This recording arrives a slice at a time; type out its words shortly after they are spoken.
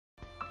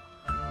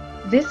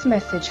This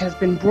message has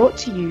been brought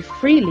to you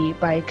freely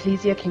by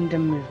Ecclesia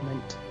Kingdom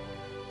Movement.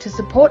 To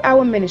support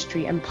our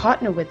ministry and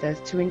partner with us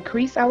to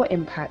increase our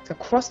impact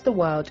across the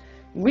world,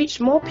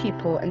 reach more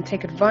people and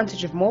take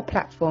advantage of more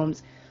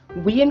platforms,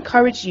 we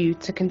encourage you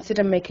to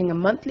consider making a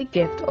monthly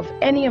gift of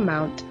any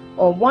amount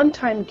or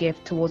one-time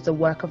gift towards the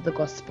work of the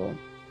gospel.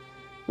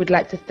 We'd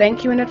like to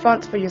thank you in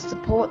advance for your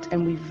support,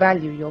 and we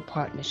value your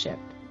partnership.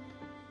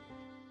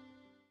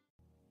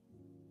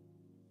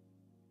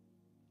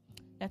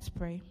 Let's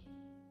pray.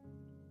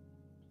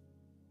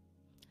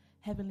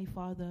 Heavenly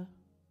Father,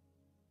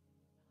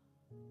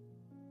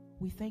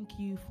 we thank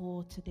you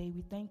for today.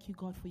 We thank you,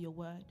 God, for your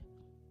word.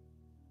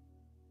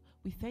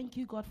 We thank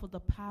you, God, for the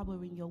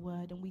power in your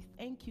word. And we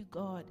thank you,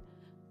 God,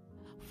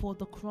 for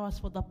the cross,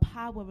 for the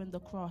power in the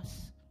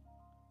cross.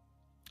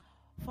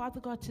 Father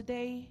God,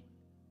 today,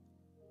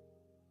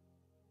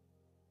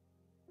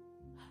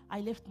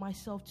 I lift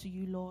myself to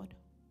you, Lord.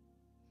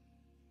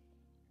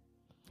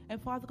 And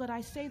Father God,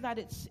 I say that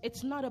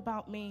it's not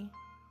about me.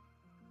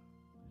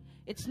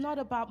 It's not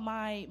about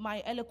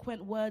my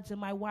eloquent words and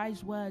my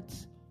wise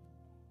words.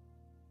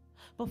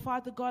 But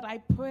Father God, I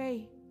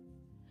pray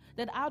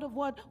that out of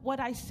what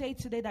I say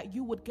today, that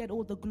you would get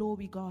all the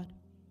glory, God.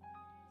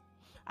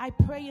 I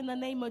pray in the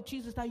name of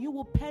Jesus that you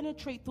will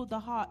penetrate through the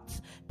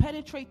hearts,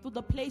 penetrate through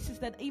the places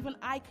that even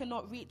I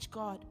cannot reach,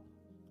 God.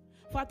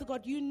 Father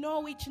God, you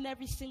know each and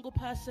every single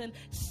person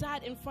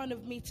sat in front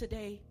of me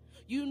today.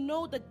 You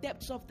know the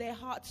depths of their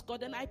hearts,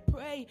 God. And I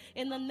pray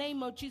in the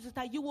name of Jesus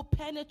that you will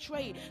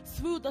penetrate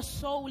through the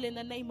soul in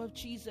the name of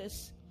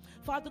Jesus.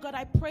 Father God,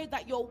 I pray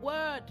that your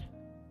word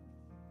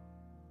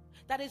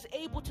that is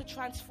able to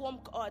transform,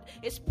 God,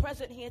 is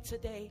present here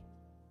today.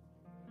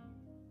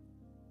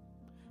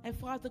 And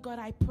Father God,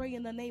 I pray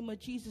in the name of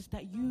Jesus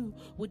that you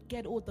would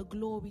get all the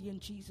glory in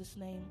Jesus'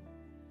 name.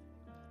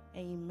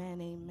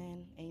 Amen,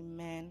 amen,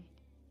 amen.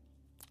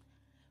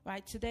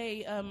 Right,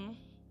 today,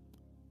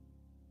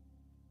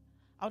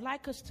 I would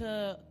like us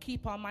to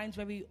keep our minds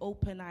very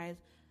open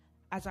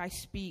as I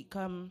speak.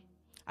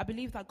 I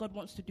believe that God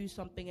wants to do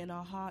something in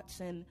our hearts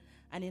and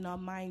in our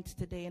minds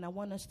today. And I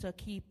want us to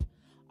keep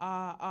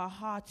our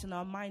hearts and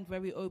our mind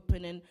very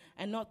open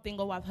and not think,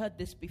 oh, I've heard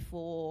this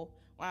before.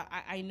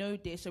 I know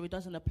this, so it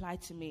doesn't apply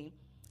to me.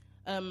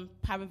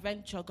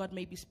 Peradventure, God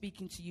may be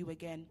speaking to you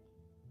again.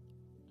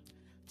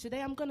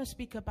 Today, I'm going to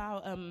speak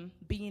about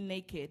being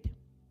naked.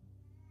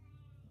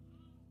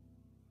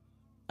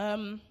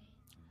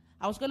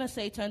 I was going to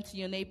say turn to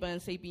your neighbor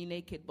and say be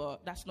naked,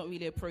 but that's not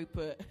really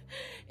appropriate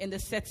in the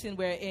setting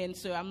we're in,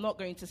 so I'm not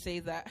going to say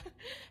that.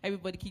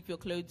 Everybody keep your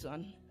clothes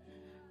on.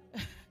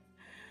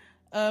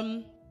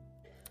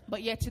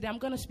 But yeah, today I'm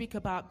going to speak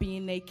about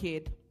being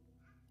naked.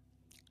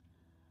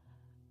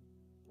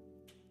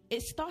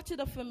 It started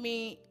off for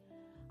me,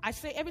 I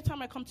say every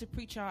time I come to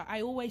preach,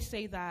 I always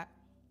say that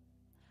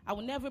I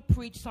will never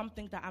preach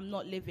something that I'm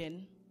not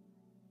living.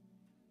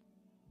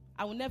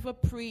 I will never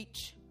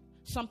preach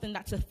something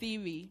that's a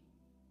theory,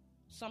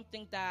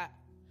 something that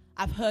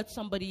I've heard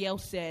somebody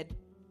else said,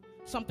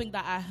 something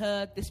that I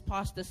heard this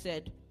pastor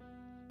said.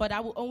 But I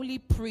will only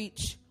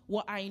preach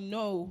what I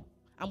know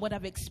and what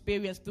I've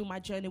experienced through my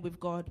journey with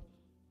God.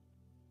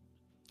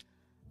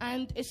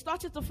 And it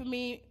started off for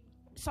me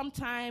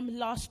sometime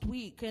last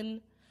week,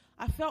 and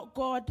I felt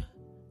God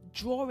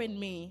drawing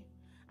me.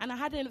 And I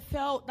hadn't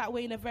felt that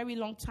way in a very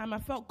long time. I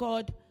felt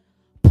God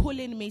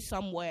pulling me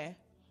somewhere.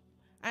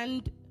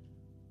 And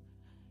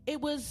it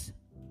was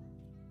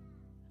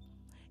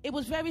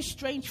very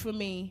strange for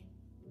me,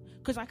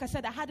 because like I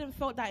said, I hadn't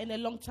felt that in a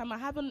long time. I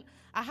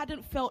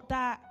hadn't felt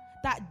that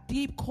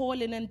deep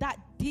calling and that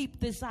deep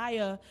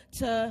desire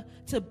to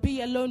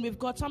be alone with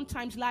God.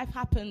 Sometimes life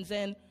happens,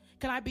 and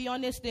can I be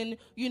honest, and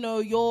you know,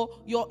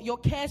 your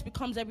cares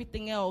becomes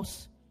everything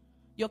else.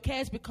 Your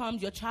cares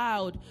becomes your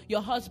child,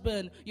 your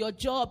husband, your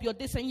job, your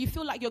this, and you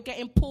feel like you're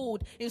getting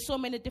pulled in so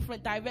many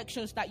different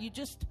directions that you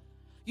just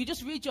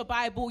read your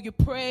Bible, you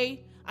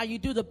pray, and you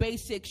do the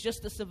basics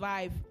just to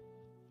survive.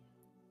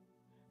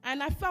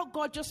 And I felt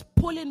God just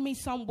pulling me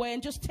somewhere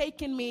and just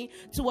taking me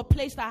to a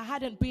place that I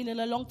hadn't been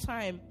in a long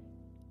time.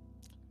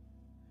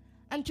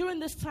 And during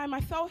this time, I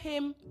felt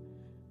him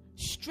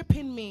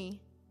stripping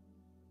me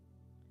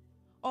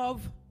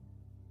of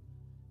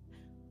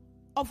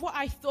what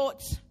I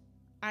thought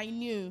I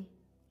knew.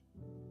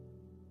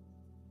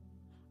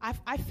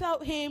 I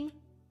felt him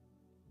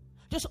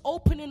just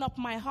opening up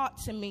my heart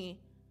to me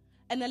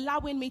and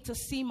allowing me to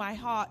see my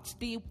heart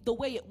the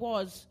way it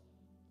was.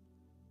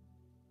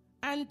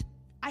 And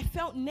I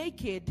felt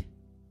naked.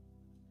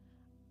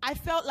 I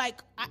felt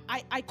like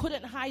I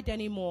couldn't hide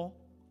anymore.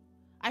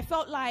 I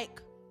felt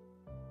like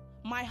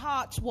my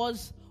heart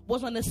was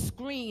on a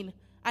screen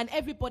and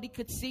everybody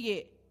could see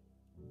it.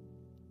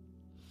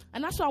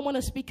 And that's what I want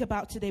to speak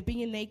about today,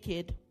 being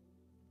naked.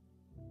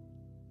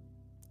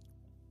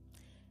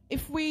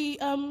 If we,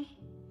 I'm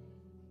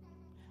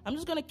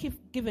just going to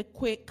give a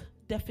quick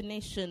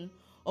definition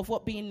of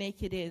what being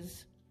naked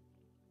is.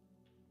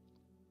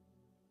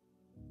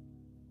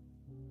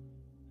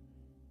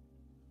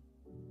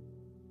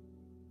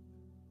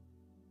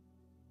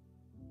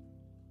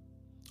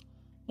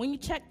 When you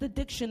check the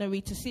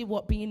dictionary to see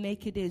what being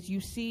naked is,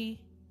 you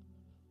see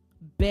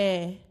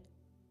bare,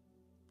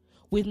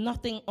 with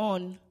nothing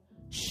on,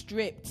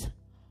 stripped,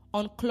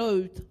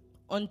 unclothed,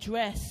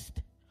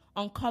 undressed,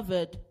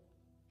 uncovered,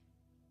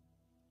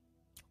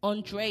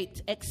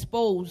 undraped,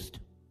 exposed.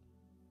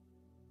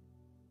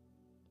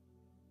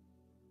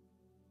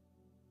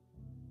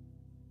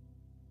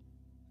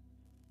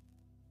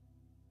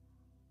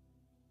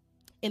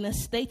 In a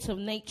state of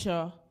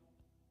nature.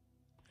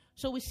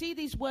 So we see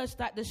these words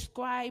that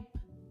describe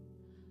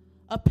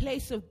a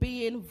place of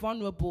being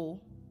vulnerable,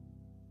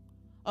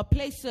 a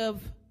place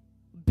of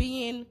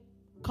being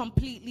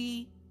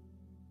completely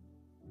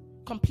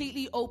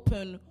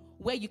open,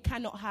 where you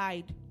cannot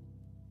hide.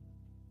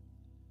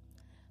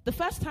 The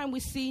first time we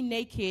see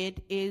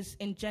naked is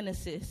in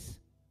Genesis.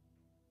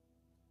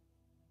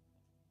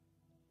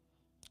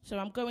 So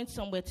I'm going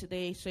somewhere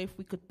today, so if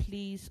we could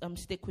please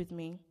stick with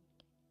me.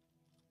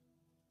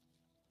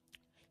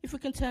 If we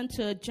can turn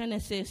to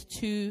Genesis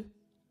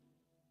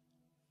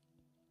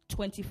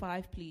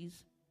 2:25,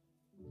 please.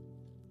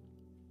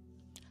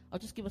 I'll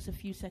just give us a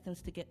few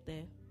seconds to get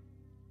there.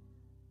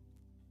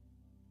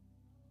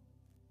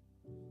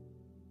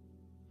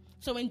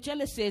 So in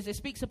Genesis, it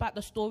speaks about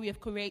the story of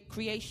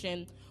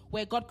creation,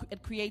 where God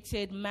had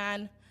created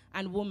man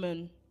and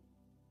woman.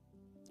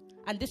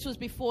 And this was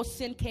before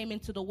sin came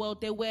into the world.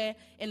 They were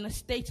in a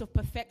state of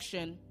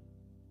perfection.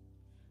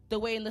 They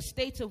were in the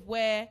state of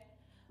where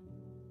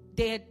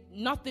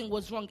nothing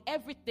was wrong.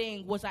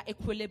 Everything was at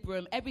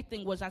equilibrium.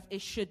 Everything was as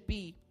it should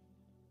be.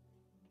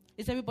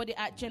 Is everybody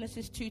at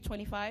Genesis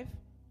 2:25?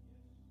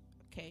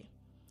 Okay.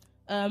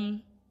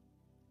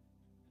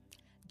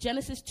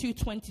 Genesis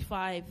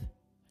 2:25.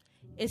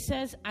 It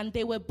says, and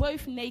they were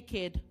both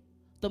naked,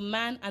 the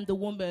man and the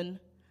woman,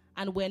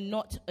 and were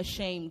not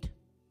ashamed.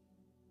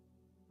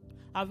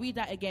 I'll read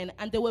that again.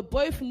 And they were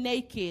both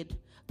naked,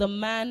 the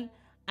man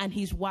and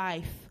his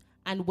wife,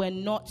 and were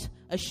not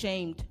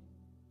ashamed.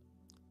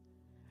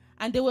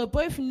 And they were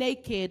both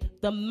naked,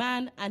 the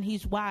man and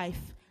his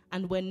wife,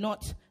 and were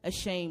not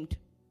ashamed.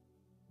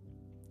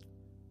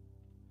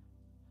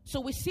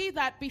 So we see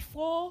that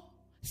before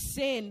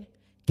sin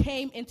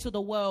came into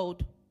the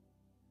world,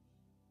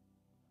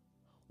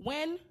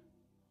 when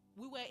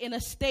we were in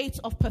a state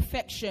of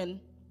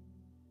perfection,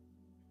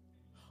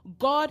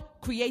 God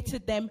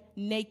created them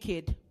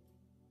naked.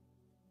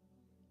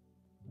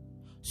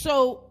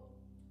 So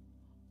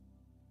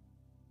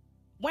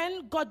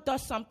when God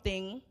does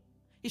something,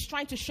 He's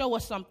trying to show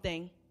us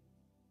something.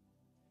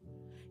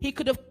 He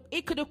could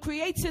have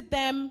created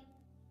them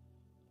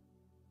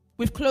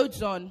with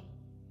clothes on.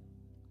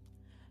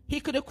 He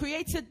could have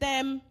created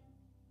them,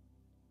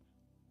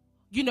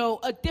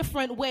 a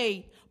different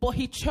way, but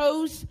he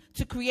chose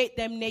to create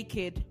them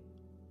naked.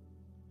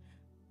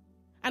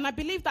 And I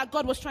believe that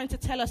God was trying to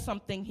tell us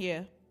something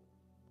here.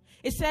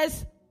 It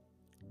says,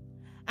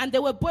 and they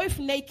were both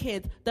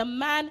naked, the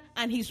man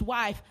and his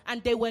wife,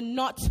 and they were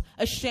not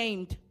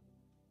ashamed.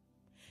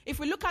 If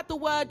we look at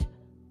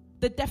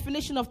the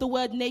definition of the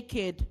word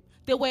naked,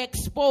 they were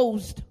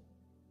exposed.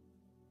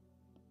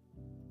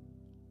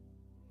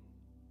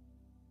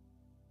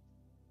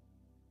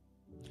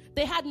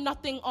 They had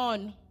nothing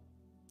on.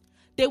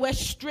 They were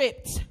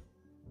stripped.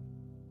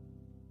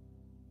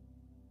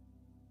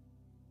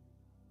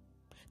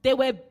 They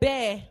were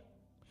bare.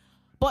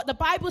 But the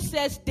Bible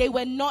says they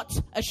were not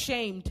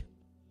ashamed.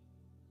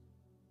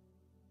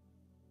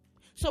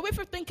 So if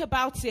you think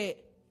about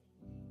it,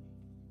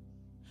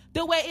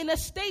 they were in a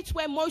state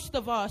where most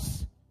of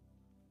us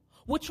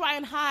would try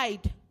and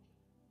hide.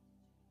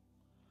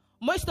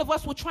 Most of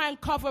us would try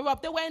and cover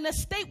up. They were in a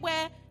state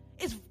where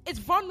it's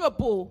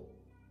vulnerable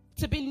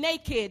to be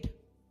naked.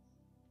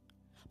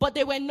 But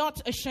they were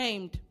not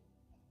ashamed.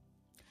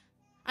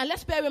 And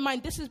let's bear in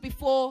mind, this is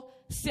before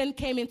sin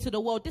came into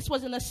the world. This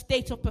was in a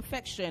state of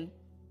perfection.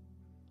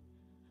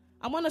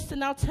 I want us to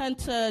now turn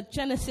to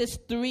Genesis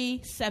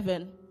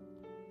 3:7.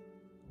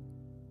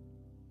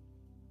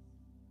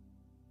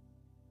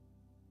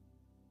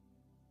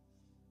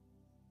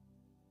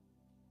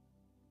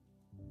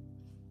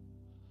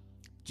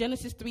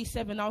 Genesis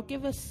 3:7. I'll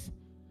give us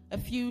a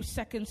few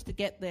seconds to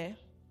get there.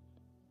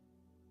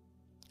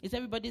 Is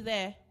everybody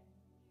there?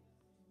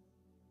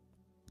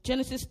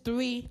 Genesis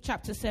 3,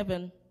 chapter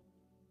 7.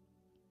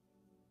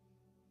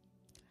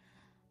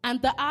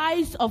 And the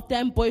eyes of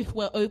them both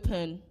were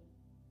open,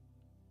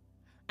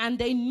 and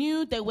they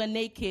knew they were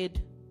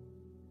naked.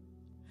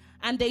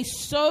 And they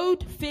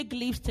sewed fig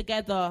leaves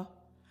together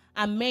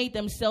and made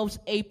themselves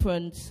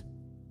aprons.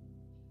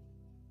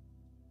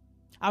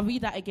 I'll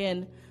read that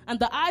again. And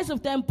the eyes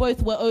of them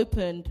both were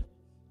opened,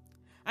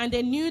 and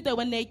they knew they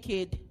were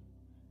naked.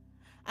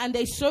 And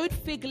they sewed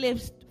fig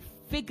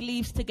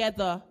leaves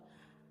together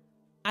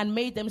and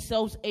made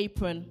themselves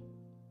apron.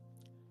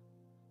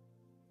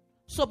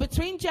 So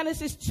between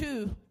Genesis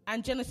 2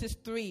 and Genesis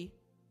 3,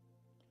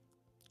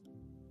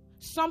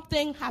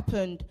 something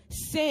happened.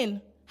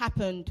 Sin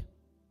happened.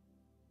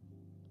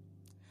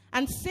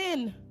 And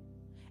sin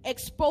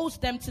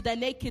exposed them to their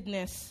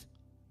nakedness.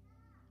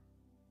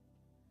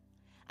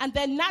 And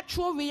their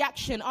natural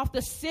reaction after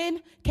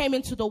sin came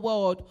into the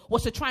world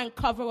was to try and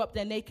cover up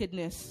their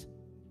nakedness.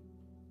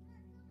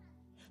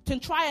 To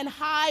try and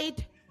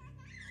hide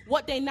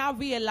what they now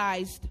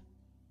realized.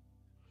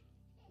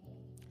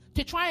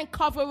 To try and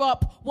cover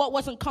up what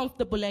wasn't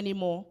comfortable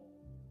anymore.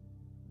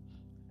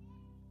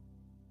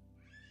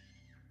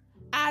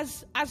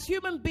 As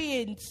human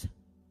beings,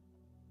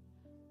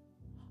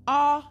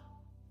 our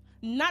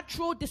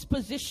natural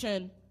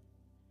disposition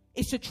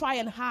is to try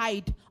and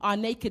hide our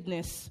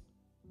nakedness.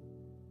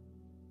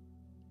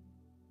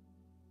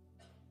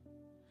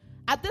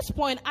 At this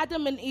point,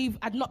 Adam and Eve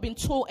had not been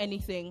taught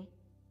anything.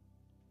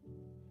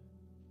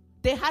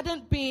 They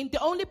hadn't been,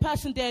 the only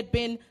person they had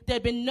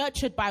been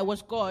nurtured by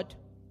was God.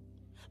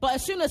 But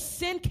as soon as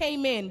sin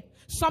came in,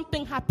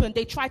 something happened.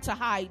 They tried to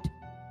hide.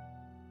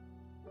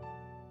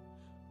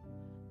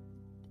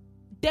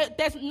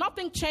 There's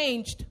nothing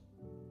changed.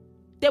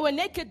 They were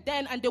naked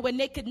then and they were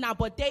naked now,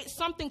 but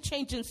something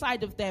changed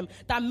inside of them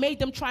that made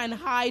them try and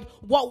hide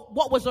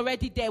what was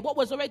already there, what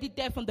was already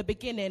there from the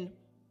beginning.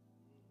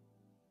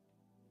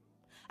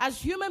 As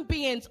human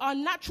beings, our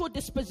natural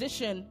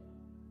disposition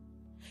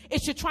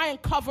is to try and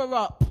cover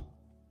up.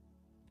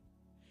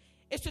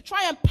 It's to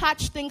try and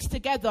patch things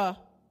together.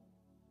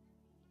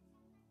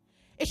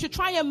 It's to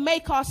try and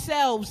make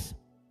ourselves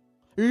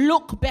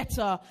look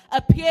better,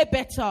 appear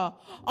better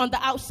on the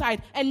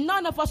outside. And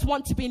none of us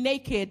want to be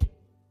naked.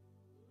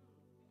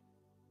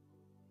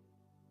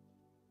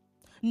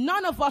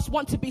 None of us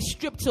want to be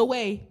stripped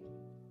away.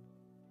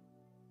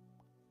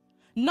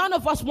 None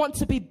of us want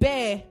to be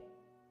bare.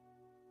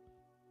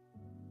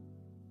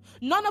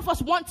 None of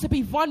us want to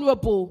be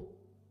vulnerable.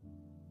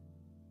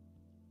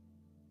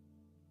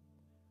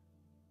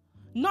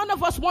 None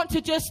of us want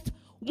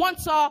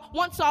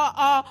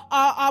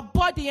our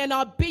body and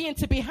our being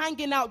to be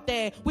hanging out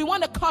there. We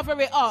want to cover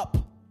it up.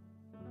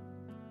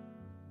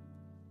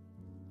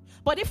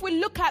 But if we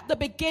look at the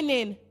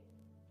beginning,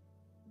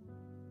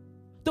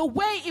 the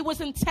way it was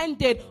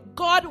intended,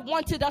 God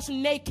wanted us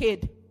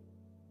naked.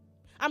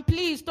 And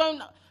please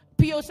don't,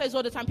 Pio says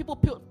all the time, people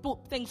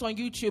put things on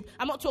YouTube.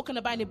 I'm not talking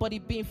about anybody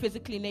being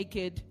physically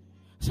naked.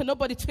 So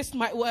nobody twist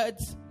my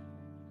words.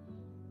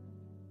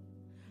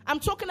 I'm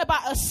talking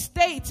about a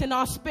state in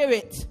our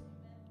spirit.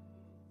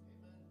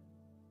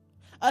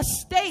 A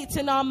state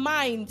in our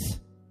minds.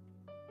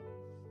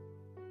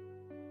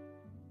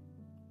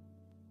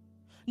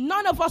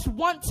 None of us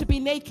want to be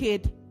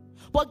naked.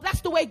 But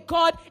that's the way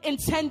God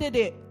intended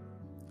it.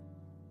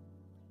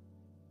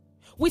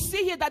 We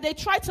see here that they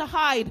tried to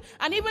hide.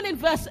 And even in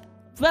verse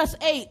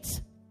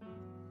 8,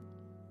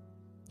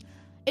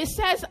 it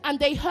says, and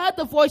they heard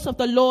the voice of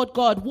the Lord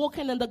God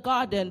walking in the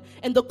garden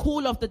in the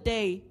cool of the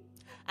day.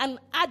 And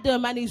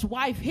Adam and his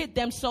wife hid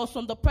themselves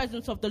from the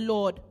presence of the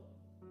Lord.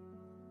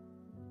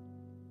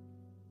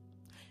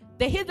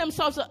 They hid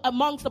themselves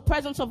from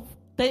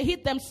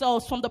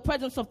the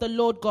presence of the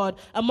Lord God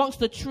amongst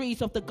the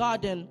trees of the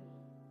garden.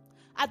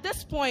 At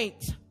this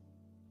point,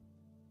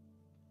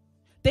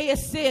 they had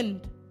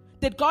sinned.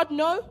 Did God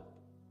know?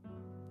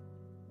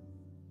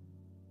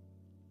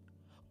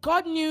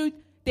 God knew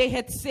they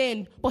had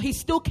sinned, but he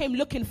still came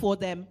looking for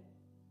them.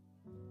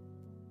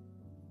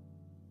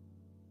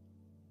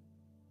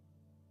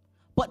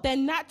 But their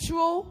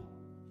natural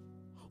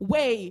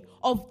way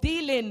of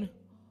dealing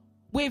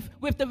with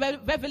the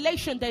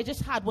revelation they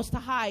just had was to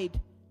hide.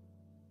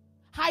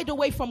 Hide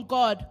away from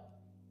God.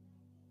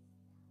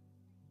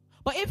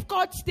 But if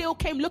God still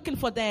came looking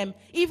for them,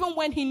 even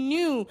when he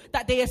knew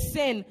that they had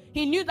sinned,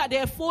 he knew that they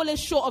had fallen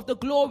short of the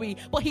glory,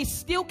 but he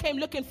still came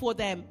looking for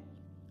them.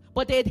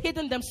 But they had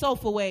hidden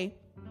themselves away.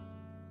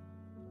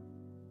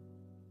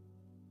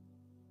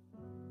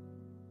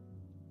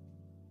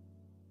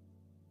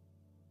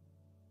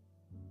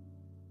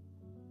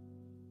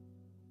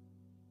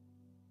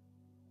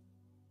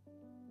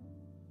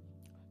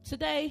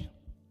 Today,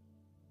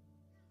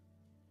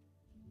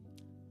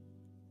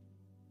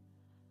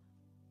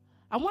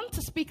 I want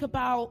to speak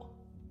about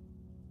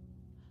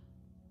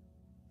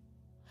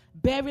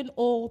bearing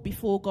all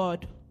before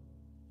God.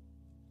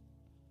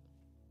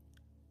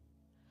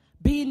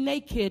 Being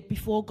naked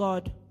before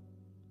God.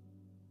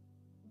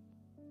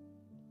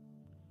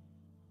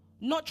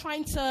 Not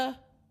trying to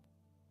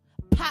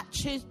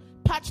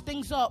patch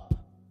things up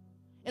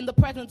in the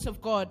presence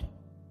of God.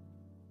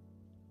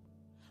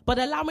 But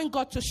allowing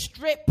God to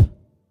strip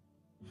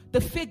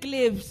the fig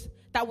leaves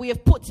that we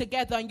have put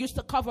together and used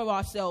to cover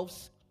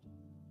ourselves.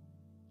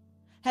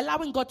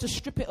 Allowing God to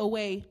strip it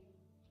away.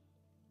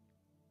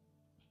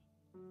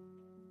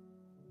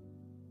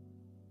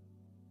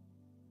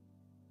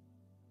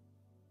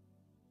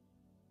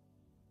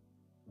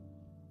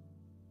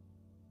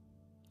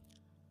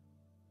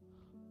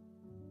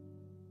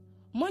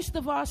 Most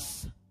of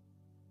us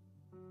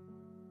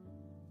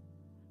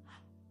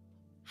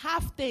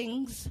have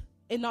things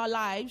in our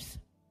lives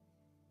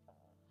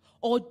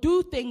or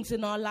do things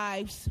in our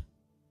lives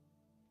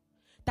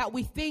that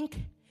we think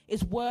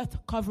is worth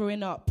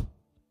covering up.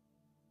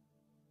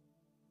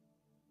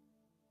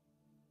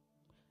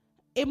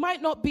 It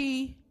might not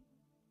be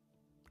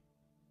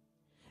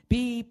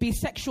be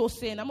sexual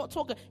sin. I'm not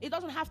talking, it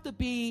doesn't have to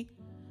be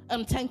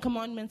 10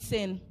 Commandments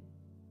sin.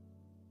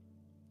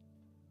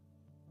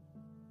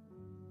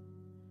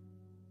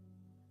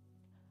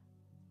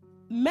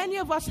 Many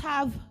of us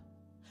have,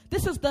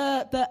 this is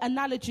the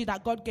analogy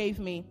that God gave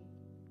me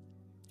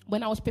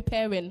when I was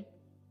preparing.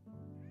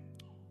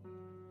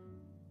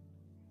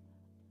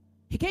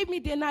 He gave me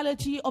the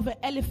analogy of an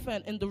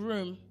elephant in the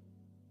room.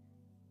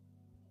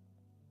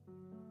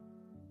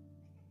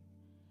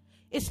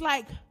 It's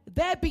like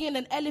there being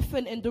an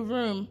elephant in the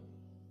room,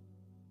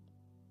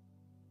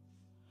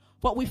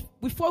 but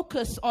we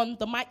focus on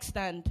the mic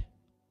stand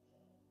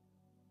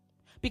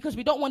because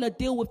we don't want to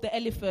deal with the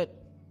elephant.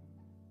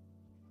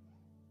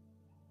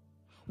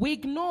 We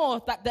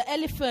ignore that the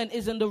elephant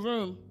is in the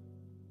room.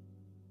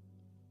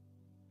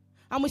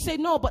 And we say,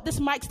 no, but this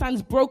mic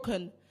stand's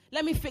broken.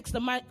 Let me fix the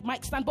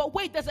mic stand. But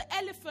wait, there's an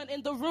elephant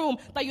in the room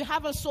that you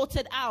haven't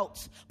sorted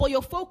out, but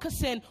you're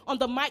focusing on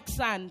the mic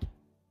stand.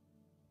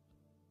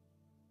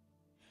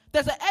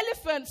 There's an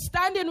elephant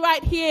standing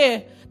right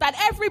here that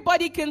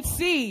everybody can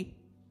see.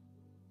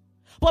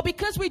 But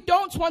because we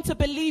don't want to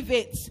believe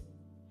it,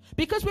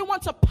 because we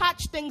want to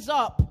patch things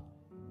up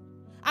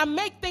and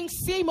make things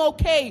seem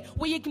okay,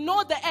 we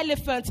ignore the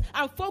elephant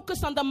and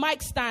focus on the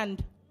mic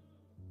stand.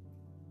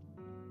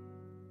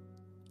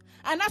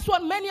 And that's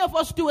what many of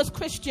us do as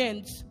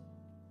Christians.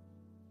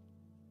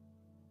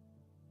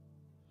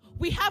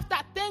 We have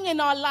that thing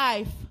in our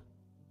life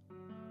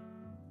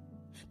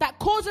that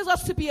causes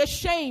us to be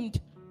ashamed,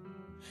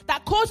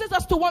 that causes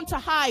us to want to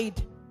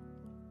hide.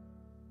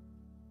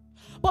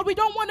 But we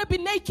don't want to be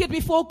naked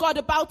before God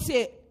about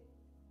it.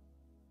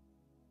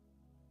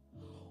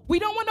 We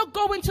don't want to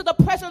go into the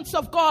presence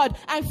of God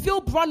and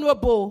feel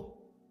vulnerable.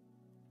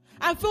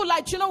 And feel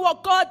like, you know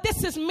what, God,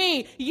 this is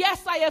me.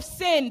 Yes, I have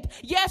sinned.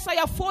 Yes, I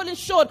have fallen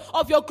short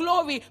of your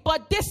glory.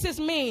 But this is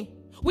me.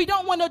 We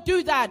don't want to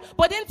do that.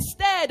 But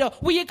instead,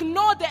 we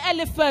ignore the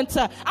elephant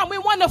and we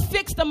want to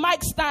fix the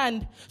mic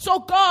stand. So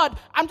God,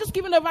 I'm just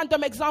giving a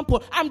random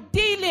example. I'm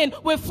dealing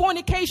with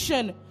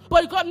fornication.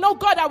 But God, no,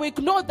 God, I will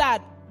ignore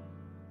that.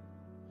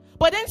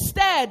 But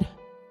instead,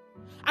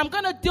 I'm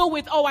going to deal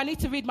with, I need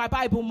to read my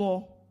Bible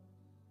more.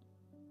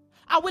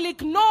 I will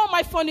ignore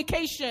my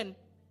fornication.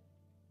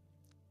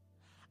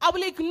 I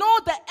will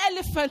ignore the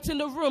elephant in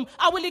the room.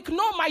 I will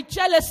ignore my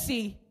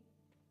jealousy.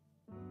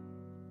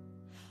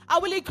 I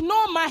will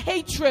ignore my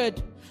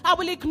hatred. I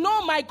will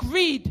ignore my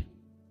greed.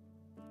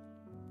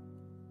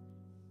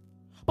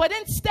 But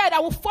instead, I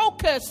will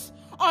focus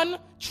on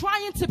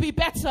trying to be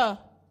better.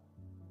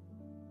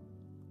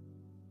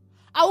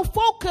 I will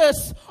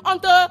focus on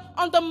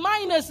the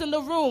minors in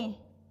the room.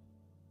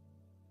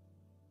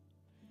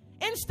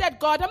 Instead,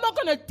 God, I'm not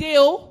going to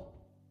deal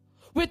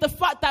with the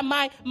fact that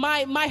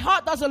my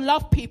heart doesn't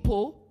love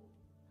people.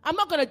 I'm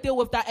not going to deal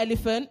with that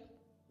elephant.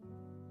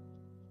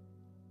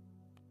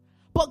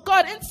 But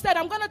God, instead,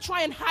 I'm going to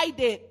try and hide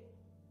it.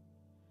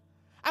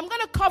 I'm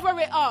going to cover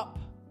it up.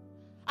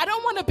 I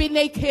don't want to be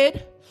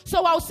naked.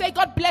 So I'll say,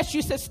 God bless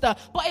you, sister.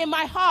 But in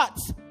my heart,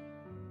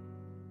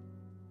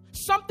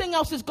 something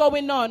else is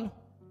going on.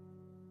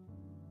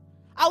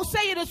 I'll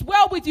say it is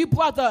well with you,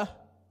 brother.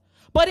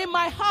 But in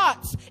my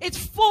heart, it's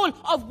full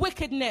of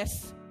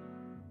wickedness.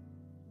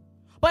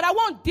 But I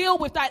won't deal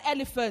with that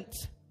elephant.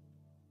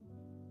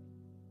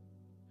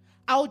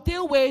 I'll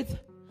deal with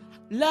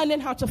learning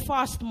how to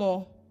fast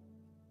more.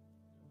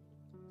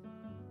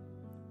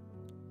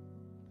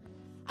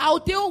 I'll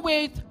deal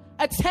with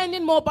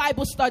attending more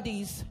Bible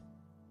studies.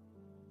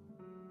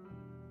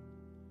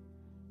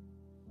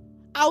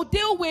 I'll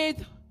deal with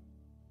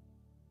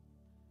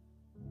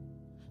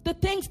the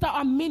things that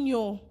are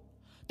menial,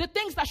 the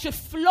things that should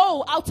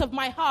flow out of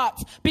my heart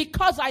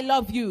because I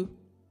love you.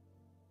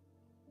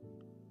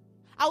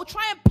 I will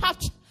try and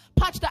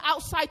patch the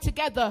outside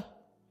together.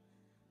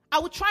 I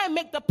will try and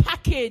make the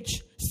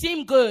package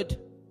seem good.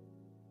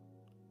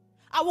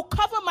 I will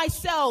cover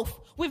myself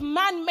with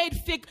man-made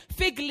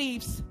fig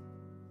leaves.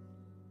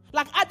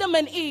 Like Adam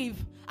and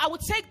Eve, I will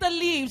take the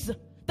leaves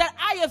that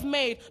I have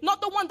made,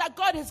 not the one that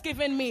God has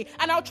given me,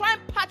 and I'll try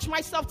and patch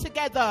myself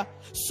together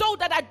so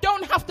that I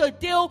don't have to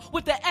deal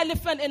with the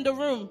elephant in the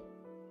room.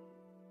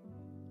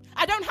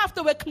 I don't have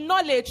to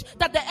acknowledge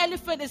that the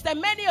elephant is there.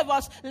 Many of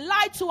us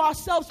lie to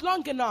ourselves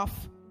long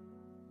enough.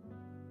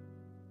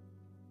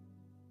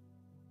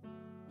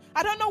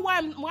 I don't know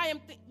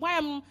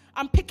why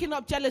I'm picking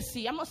up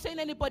jealousy. I'm not saying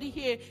anybody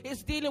here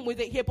is dealing with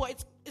it here,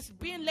 but it's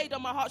being laid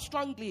on my heart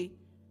strongly.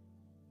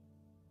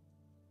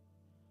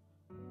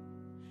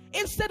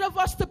 Instead of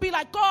us to be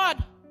like,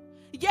 God,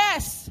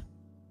 yes,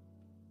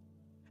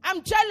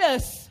 I'm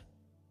jealous.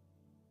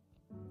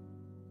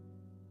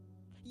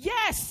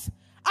 Yes,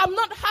 I'm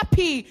not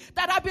happy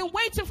that I've been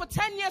waiting for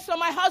 10 years for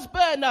my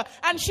husband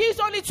and she's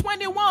only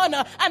 21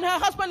 and her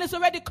husband has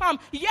already come.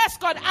 Yes,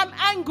 God, I'm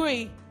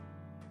angry.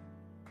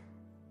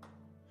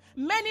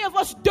 Many of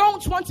us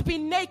don't want to be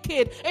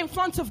naked in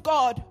front of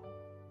God.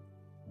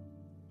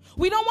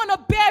 We don't want to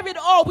bear it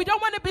all. We don't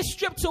want to be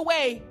stripped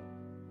away.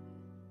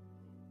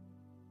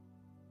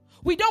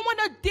 We don't want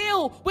to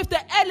deal with the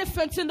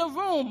elephant in the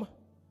room.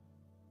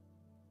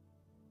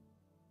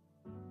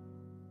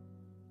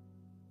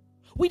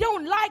 We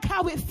don't like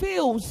how it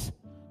feels.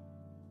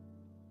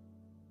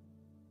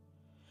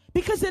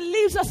 Because it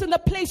leaves us in a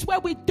place where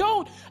we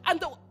don't.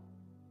 And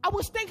I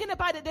was thinking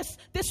about it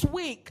this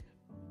week.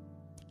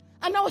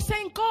 And I was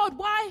saying, God,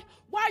 why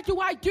do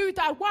I do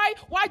that?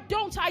 Why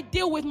don't I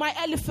deal with my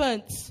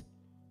elephants?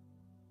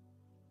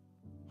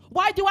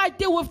 Why do I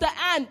deal with the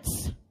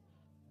ants?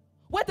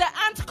 Where the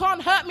ant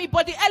can't hurt me,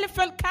 but the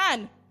elephant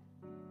can.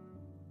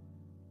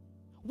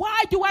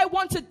 Why do I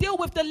want to deal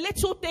with the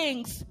little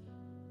things?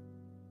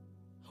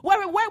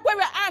 Where an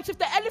ant, if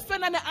the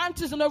elephant and the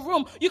ant is in a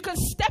room, you can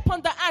step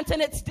on the ant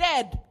and it's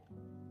dead.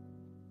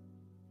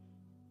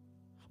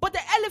 But the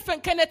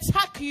elephant can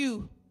attack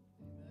you.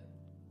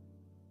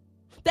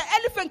 The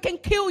elephant can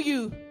kill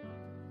you.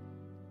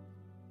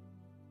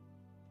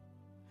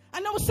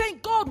 And I was saying,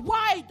 God,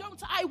 why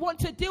don't I want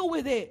to deal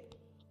with it?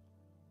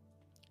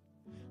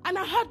 And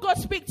I heard God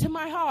speak to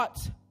my heart.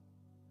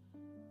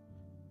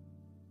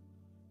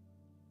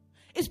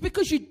 It's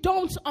because you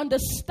don't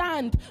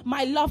understand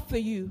my love for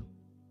you.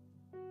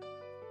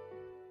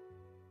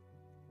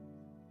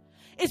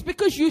 It's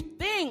because you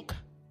think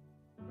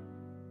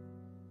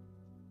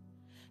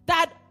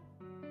that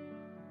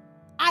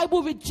I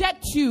will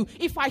reject you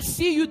if I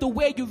see you the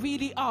way you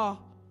really are.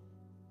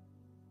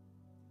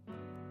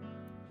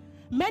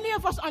 Many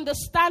of us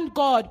understand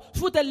God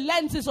through the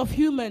lenses of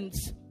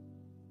humans.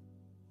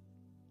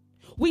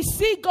 We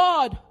see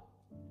God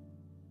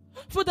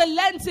through the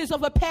lenses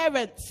of a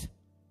parent.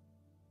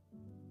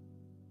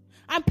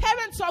 And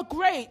parents are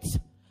great.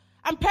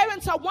 And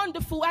parents are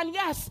wonderful. And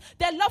yes,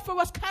 their love for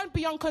us can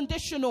be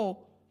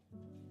unconditional.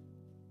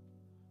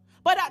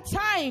 But at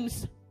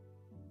times,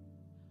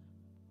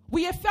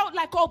 we have felt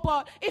like, oh,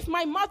 but if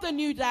my mother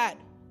knew that,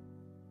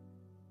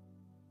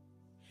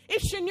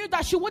 if she knew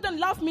that, she wouldn't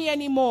love me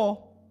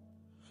anymore.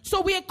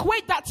 So we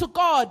equate that to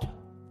God.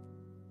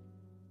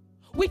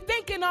 We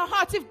think in our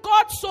hearts, if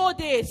God saw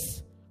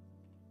this,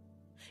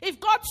 if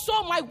God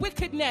saw my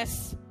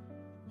wickedness,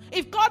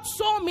 if God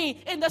saw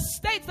me in the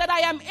state that I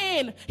am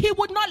in, he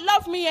would not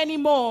love me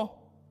anymore.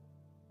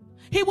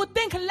 He would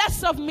think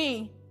less of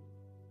me.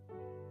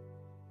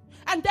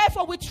 And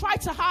therefore we try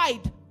to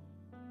hide.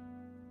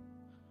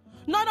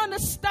 Not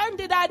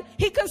understanding that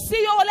he can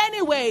see all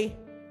anyway.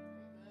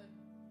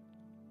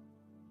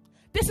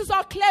 This is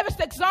our clearest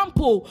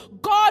example.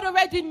 God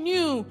already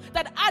knew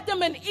that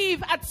Adam and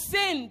Eve had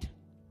sinned.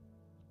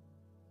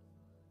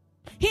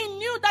 He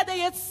knew that they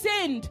had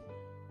sinned.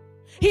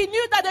 He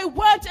knew that they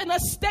weren't in a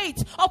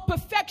state of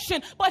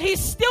perfection, but he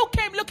still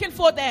came looking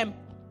for them.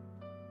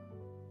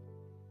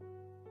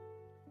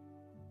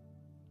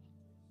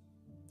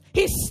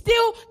 He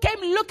still came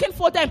looking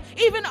for them,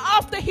 even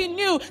after he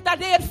knew that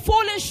they had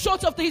fallen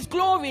short of his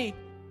glory.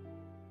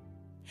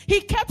 He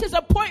kept his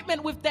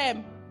appointment with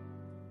them.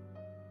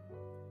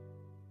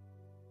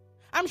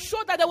 I'm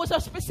sure that there was a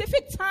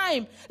specific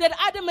time that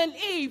Adam and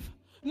Eve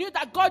knew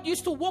that God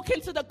used to walk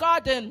into the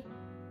garden.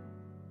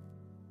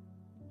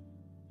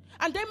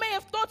 And they may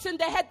have thought in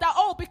their head that,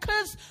 oh,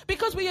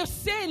 because we have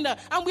sinned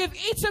and we have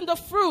eaten the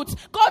fruit,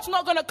 God's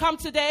not going to come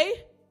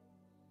today.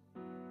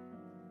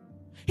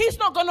 He's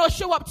not going to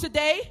show up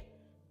today.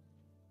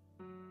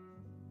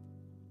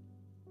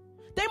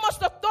 They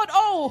must have thought,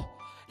 oh,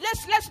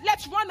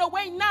 let's run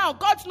away now.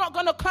 God's not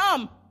going to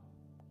come.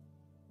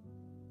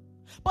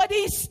 But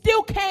he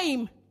still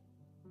came.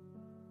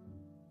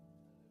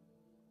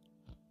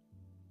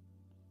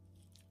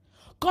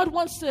 God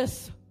wants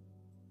us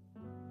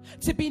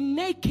to be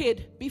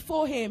naked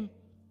before him.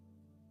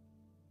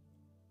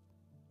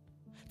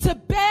 To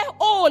bear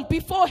all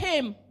before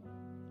him.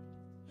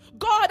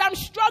 God, I'm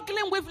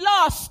struggling with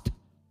lust.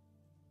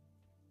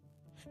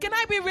 Can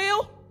I be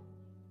real?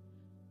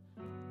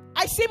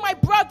 I see my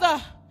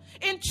brother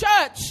in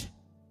church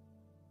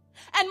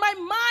and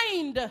my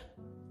mind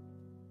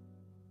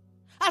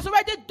has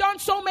already done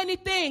so many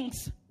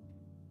things.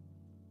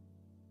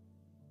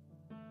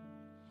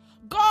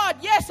 God,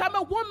 yes, I'm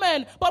a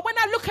woman, but when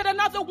I look at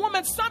another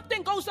woman,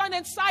 something goes on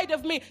inside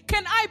of me.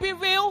 Can I be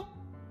real?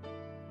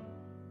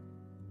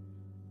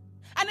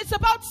 And it's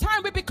about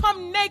time we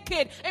become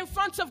naked in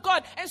front of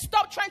God and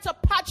stop trying to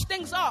patch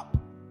things up.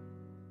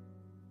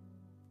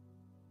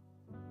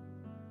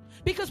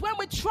 Because when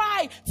we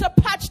try to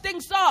patch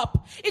things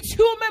up, it's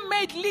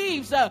human-made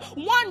leaves.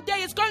 One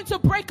day it's going to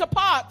break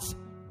apart.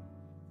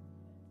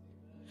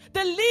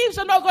 The leaves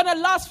are not going to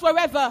last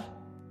forever.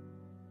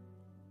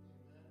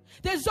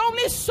 There's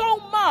only so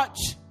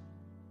much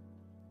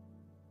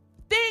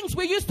things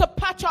we use to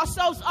patch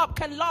ourselves up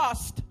can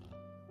last.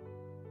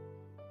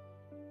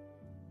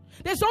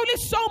 There's only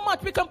so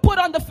much we can put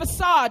on the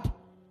facade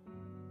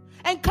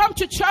and come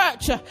to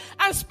church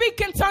and speak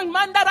in tongues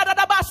and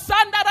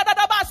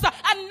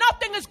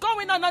nothing is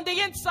going on the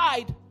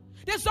inside.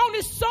 There's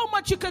only so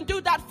much you can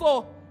do that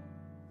for.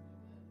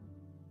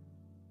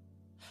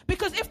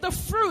 Because if the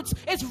fruit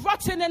is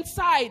rotten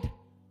inside,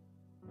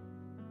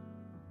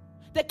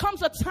 there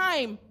comes a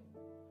time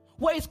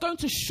where it's going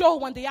to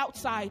show on the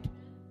outside.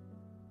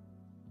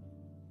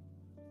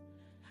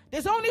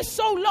 There's only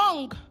so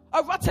long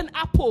a rotten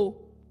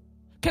apple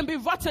can be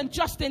rotten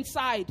just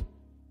inside.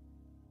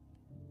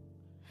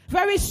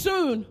 Very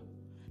soon,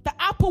 the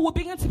apple will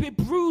begin to be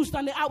bruised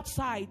on the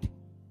outside.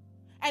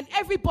 And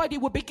everybody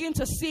will begin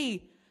to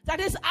see that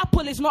this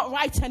apple is not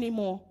right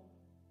anymore.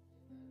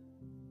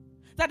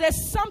 That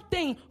there's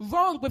something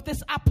wrong with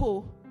this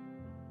apple.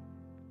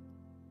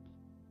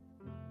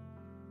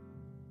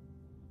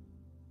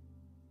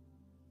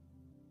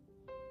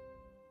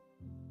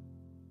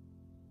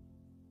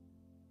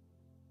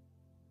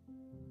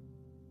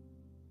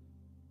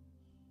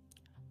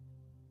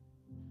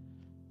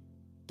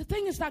 The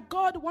thing is that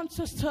God wants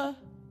us to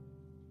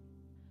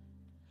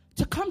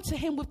come to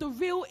him with the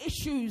real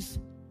issues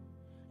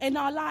in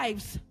our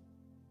lives.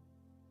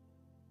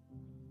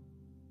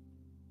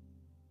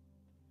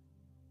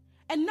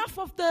 Enough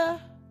of the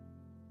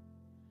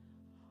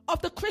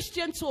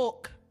Christian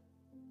talk.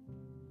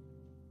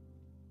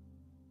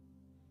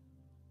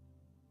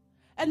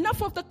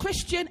 Enough of the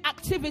Christian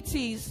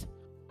activities.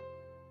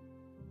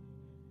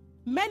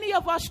 Many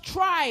of us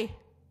try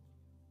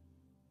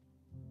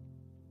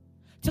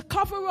to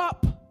cover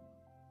up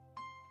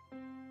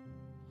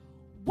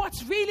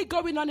what's really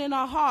going on in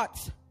our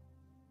hearts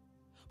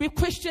with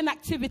Christian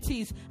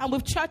activities and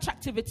with church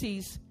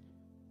activities.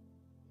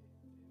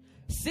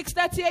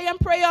 6:30 a.m.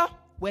 prayer,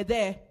 we're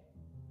there.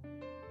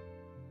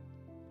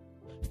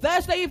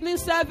 Thursday evening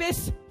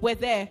service, we're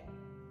there.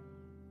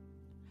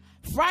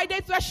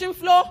 Friday threshing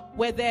floor,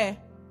 we're there.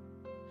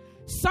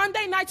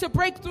 Sunday night of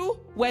breakthrough,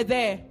 we're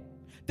there.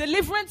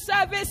 Deliverance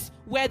service,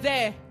 we're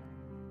there.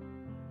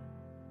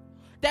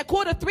 They're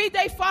called a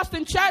 3-day fast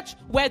in church,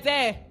 we're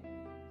there.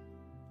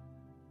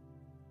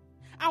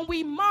 And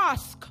we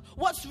mask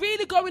what's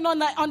really going on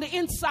the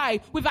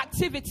inside with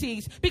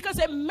activities because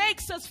it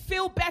makes us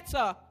feel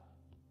better.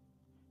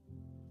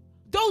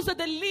 Those are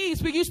the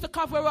leaves we used to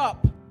cover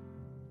up.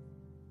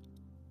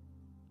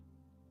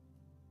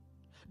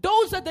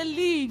 Those are the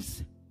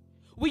leaves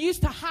we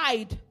used to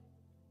hide.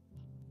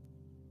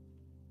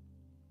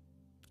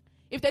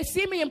 If they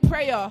see me in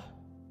prayer,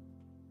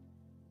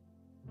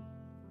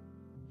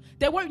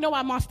 they won't know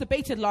I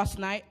masturbated last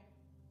night.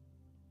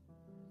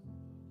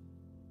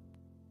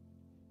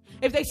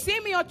 If they see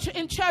me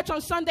in church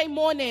on Sunday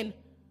morning,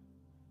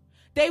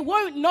 they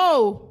won't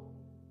know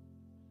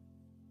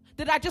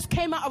that I just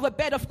came out of a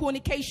bed of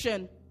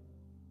fornication.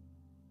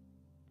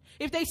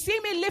 If they see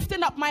me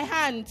lifting up my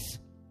hands,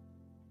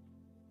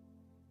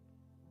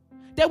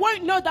 they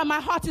won't know that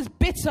my heart is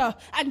bitter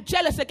and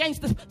jealous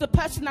against the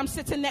person I'm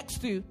sitting next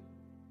to.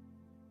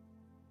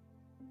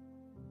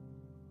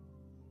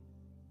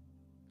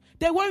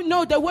 They won't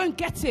know, they won't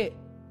get it.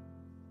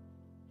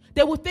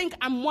 They will think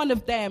I'm one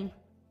of them.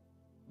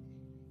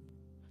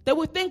 They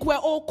will think we're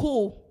all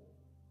cool.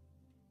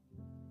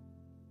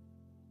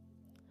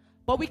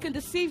 But we can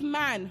deceive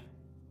man,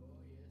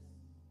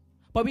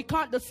 but we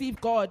can't deceive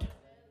God.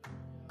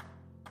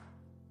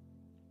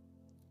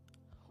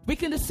 We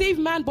can deceive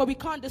man, but we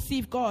can't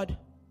deceive God.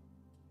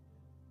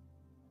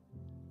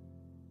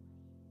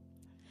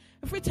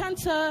 If we turn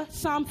to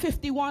Psalm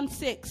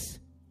 51:6.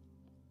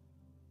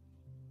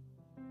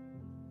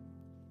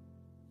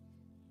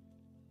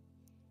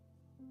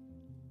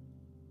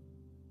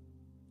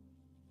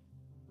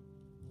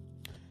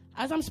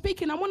 As I'm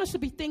speaking, I want us to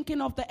be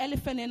thinking of the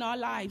elephant in our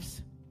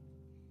lives.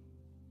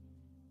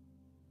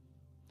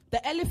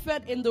 The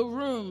elephant in the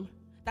room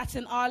that's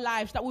in our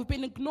lives that we've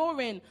been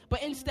ignoring,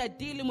 but instead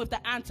dealing with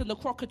the ants and the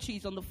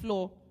cockroaches on the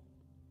floor.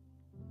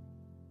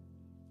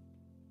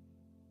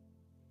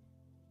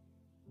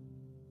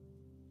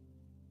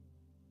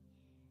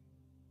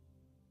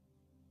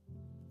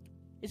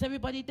 Is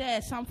everybody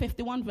there? Psalm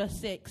 51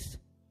 verse 6.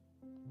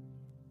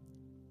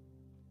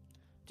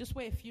 Just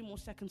wait a few more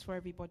seconds for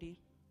everybody.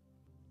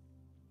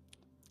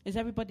 Is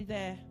everybody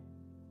there?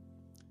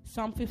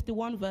 Psalm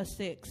 51 verse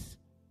 6.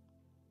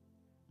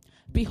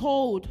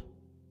 Behold,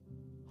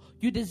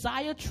 you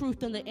desire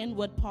truth in the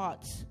inward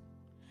parts,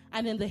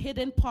 and in the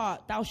hidden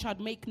part thou shalt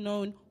make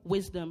known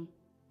wisdom.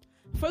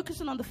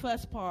 Focusing on the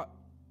first part.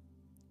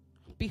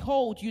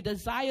 Behold, you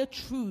desire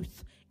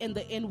truth in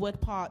the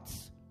inward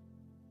parts.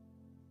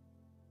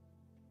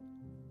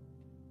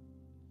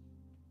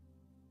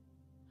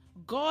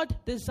 God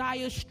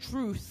desires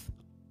truth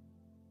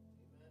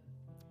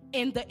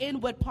in the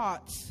inward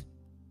parts.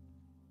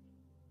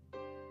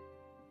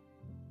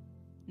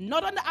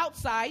 Not on the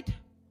outside.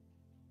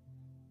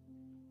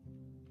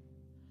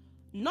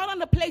 Not on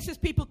the places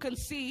people can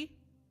see.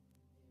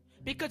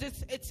 Because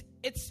it's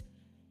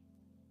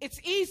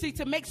easy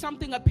to make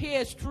something appear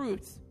as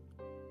truth.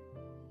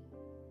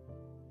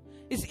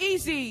 It's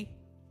easy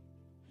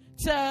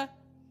to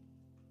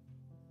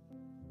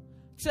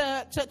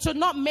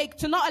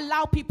not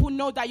allow people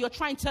know that you're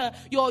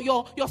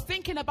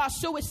thinking about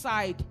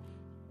suicide.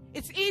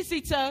 It's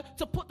easy to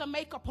put the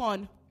makeup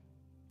on.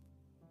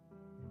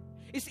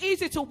 It's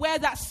easy to wear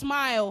that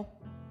smile.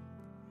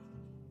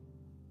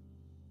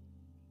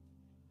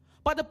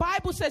 But the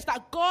Bible says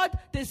that God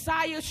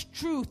desires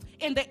truth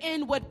in the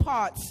inward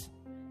parts.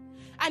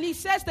 And he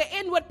says the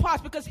inward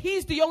parts because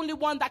he's the only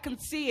one that can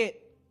see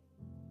it.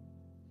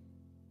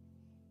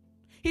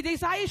 He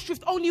desires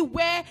truth only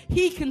where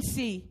he can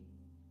see.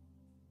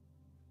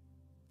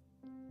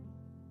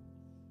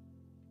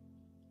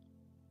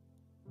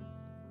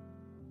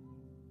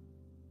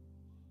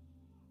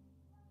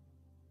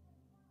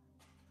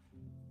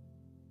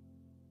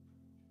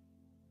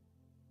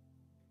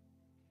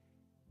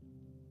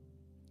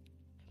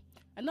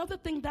 Another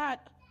thing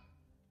that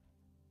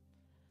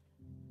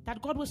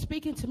God was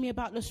speaking to me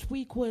about this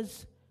week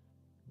was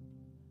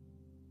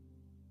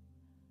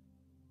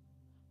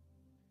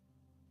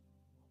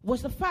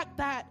the fact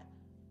that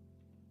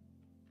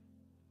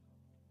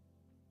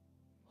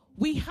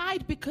we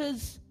hide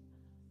because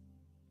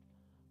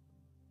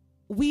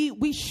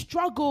we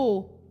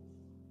struggle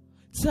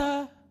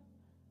to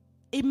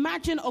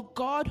imagine a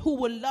God who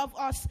will love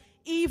us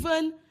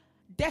even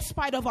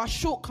despite of our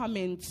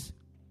shortcomings.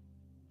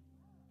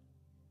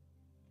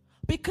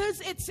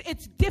 Because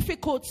it's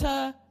difficult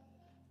to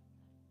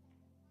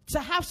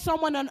have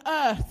someone on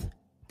earth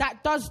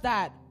that does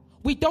that.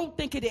 We don't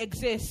think it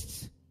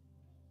exists.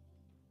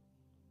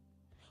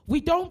 We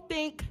don't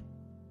think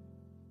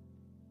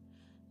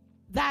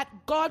that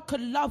God could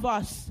love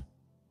us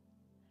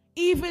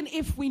even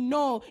if he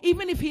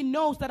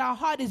knows that our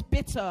heart is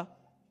bitter.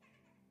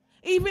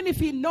 Even if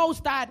he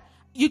knows that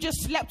you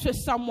just slept with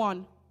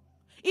someone.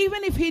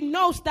 Even if he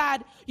knows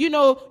that,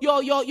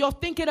 you're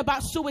thinking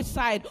about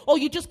suicide or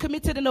you just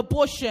committed an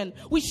abortion.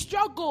 We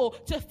struggle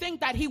to think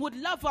that he would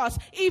love us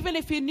even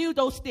if he knew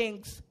those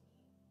things.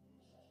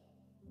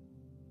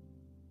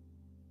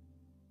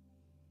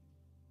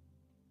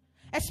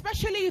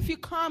 Especially if you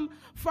come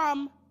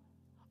from,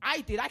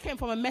 I came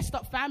from a messed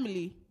up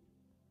family.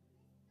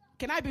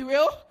 Can I be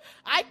real?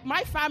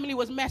 My family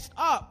was messed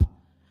up.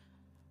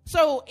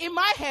 So in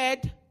my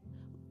head,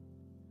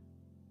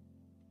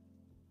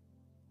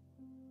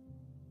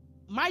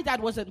 my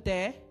dad wasn't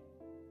there.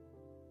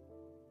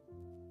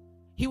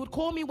 He would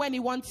call me when he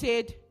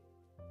wanted,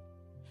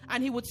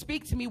 and he would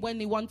speak to me when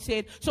he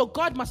wanted. So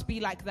God must be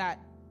like that.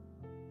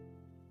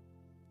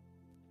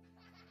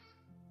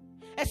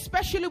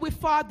 Especially with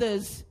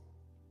fathers.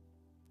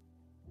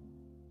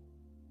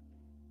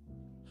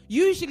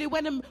 Usually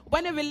when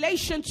a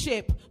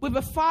relationship with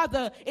a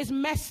father is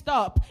messed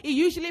up, it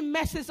usually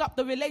messes up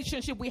the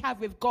relationship we have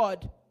with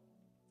God.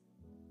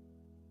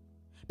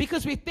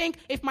 Because we think,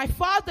 if my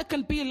father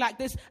can be like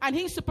this and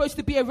he's supposed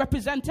to be a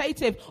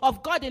representative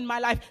of God in my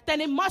life, then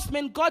it must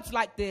mean God's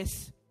like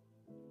this.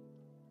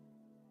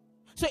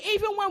 So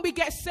even when we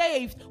get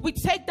saved, we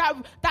take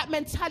that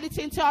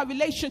mentality into our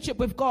relationship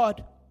with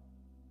God.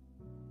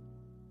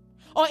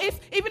 Or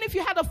even if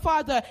you had a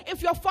father,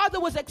 if your father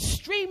was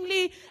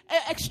extremely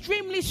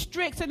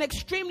strict and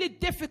extremely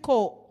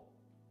difficult,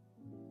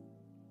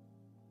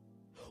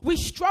 we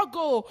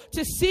struggle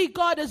to see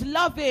God as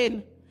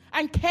loving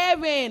and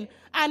caring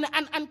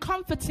and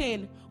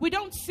comforting. We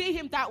don't see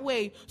him that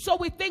way. So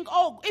we think,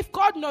 if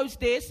God knows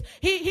this,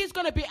 he's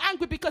going to be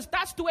angry because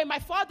that's the way my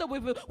father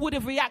would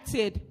have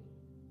reacted.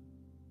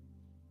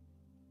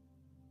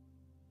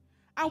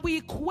 And we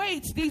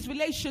equate these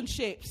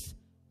relationships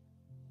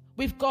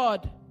with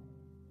God,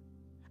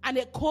 and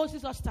it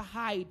causes us to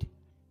hide.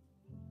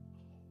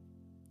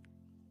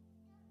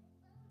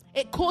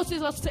 It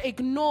causes us to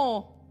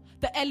ignore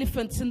the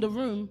elephants in the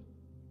room.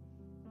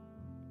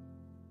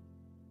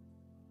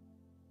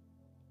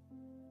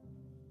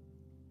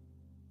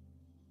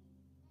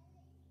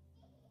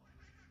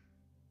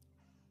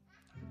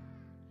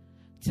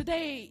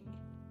 Today,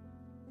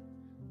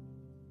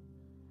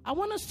 I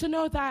want us to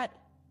know that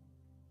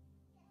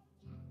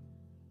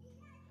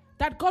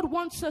God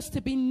wants us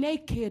to be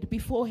naked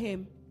before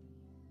him.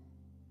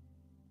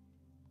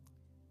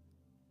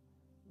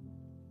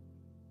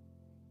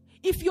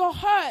 If you're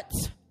hurt,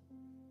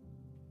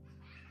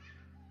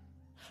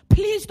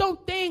 please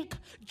don't think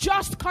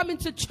just coming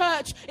to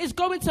church is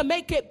going to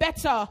make it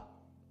better.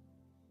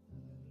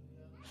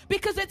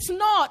 Because it's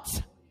not.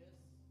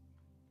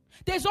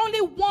 There's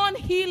only one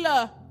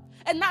healer,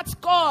 and that's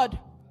God.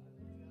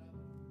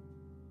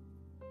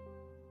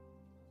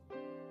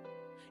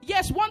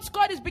 Yes, once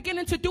God is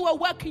beginning to do a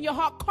work in your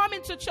heart,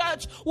 coming to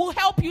church will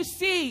help you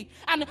see.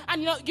 And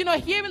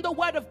hearing the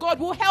word of God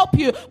will help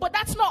you. But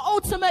that's not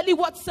ultimately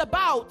what it's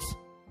about.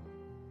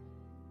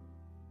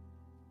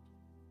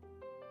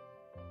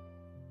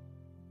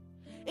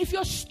 If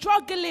you're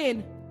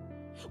struggling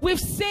with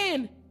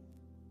sin,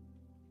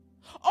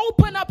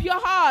 open up your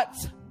heart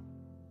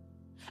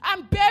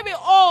and bear it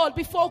all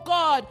before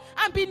God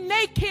and be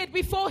naked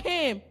before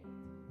him.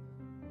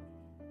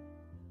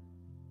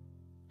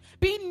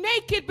 Be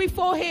naked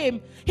before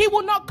him. He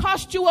will not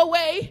cast you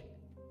away.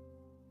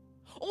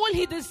 All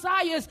he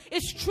desires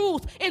is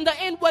truth in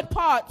the inward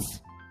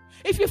parts.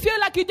 If you feel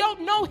like you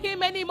don't know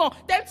him anymore,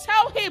 then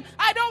tell him,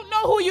 I don't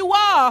know who you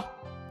are.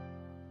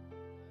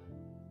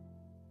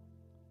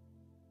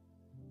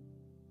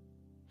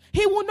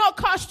 He will not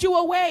cast you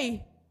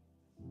away.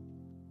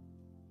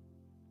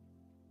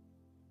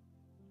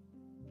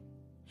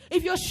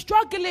 If you're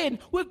struggling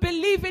with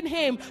believing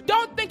him,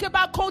 don't think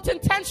about quoting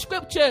 10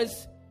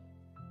 scriptures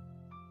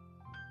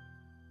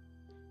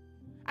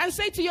and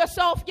say to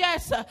yourself,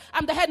 yes,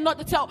 I'm the head and not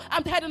the tail.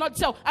 I'm the head and not the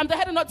tail. I'm the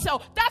head and not the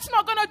tail. That's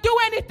not going to do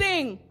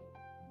anything.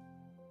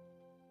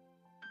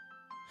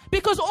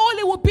 Because all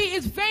it will be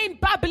is vain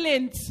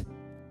babblings.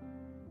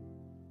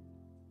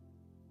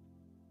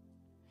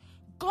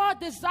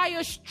 God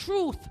desires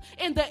truth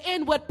in the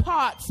inward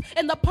parts,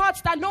 in the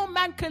parts that no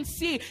man can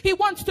see. He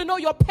wants to know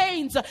your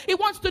pains. He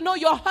wants to know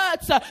your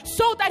hurts,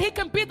 so that he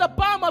can be the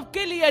balm of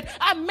Gilead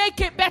and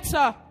make it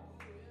better.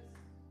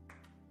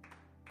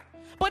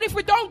 But if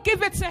we don't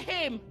give it to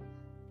him,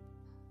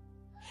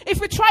 if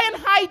we try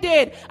and hide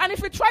it, and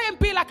if we try and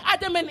be like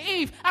Adam and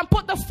Eve and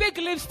put the fig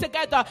leaves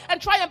together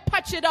and try and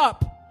patch it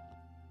up,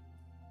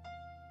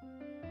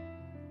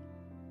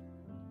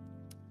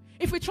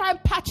 if we try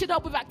and patch it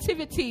up with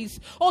activities,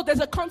 oh, there's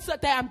a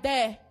concert there, I'm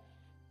there.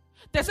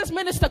 There's this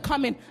minister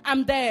coming,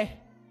 I'm there.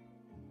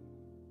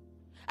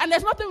 And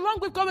there's nothing wrong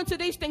with going to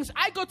these things.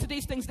 I go to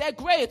these things, they're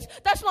great.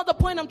 That's not the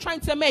point I'm trying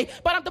to make.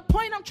 But the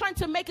point I'm trying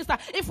to make is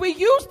that if we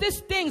use these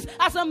things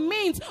as a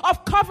means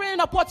of covering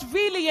up what's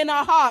really in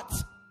our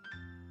hearts,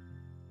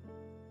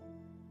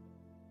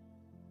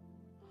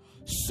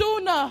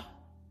 sooner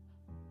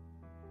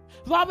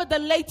rather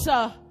than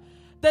later,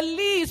 the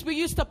leaves we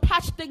use to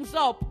patch things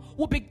up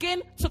will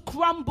begin to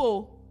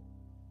crumble.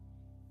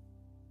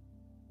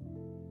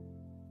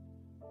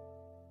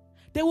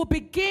 They will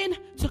begin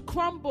to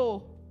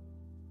crumble.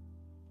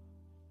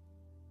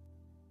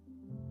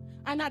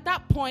 And at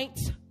that point,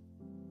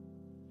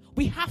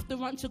 we have to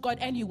run to God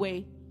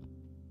anyway.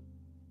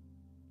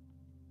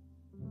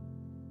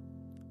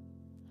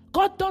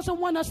 God doesn't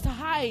want us to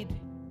hide.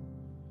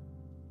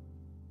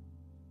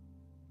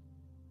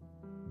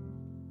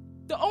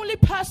 The only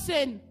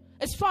person,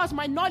 as far as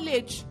my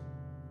knowledge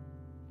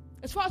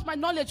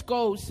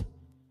goes,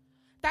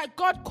 that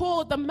God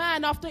called the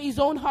man after his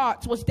own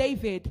heart was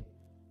David.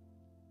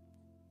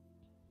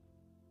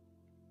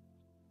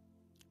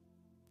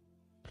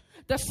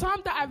 The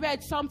psalm that I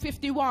read, Psalm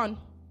 51,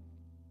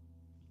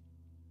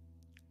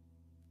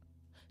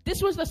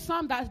 this was the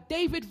psalm that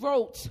David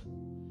wrote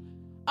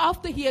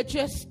after he had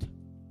just,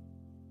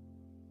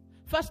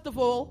 first of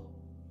all,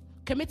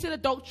 committed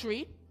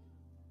adultery.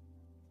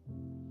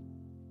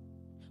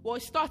 Well,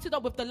 it started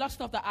up with the lust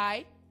of the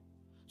eye.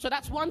 So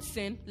that's one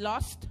sin,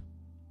 lust.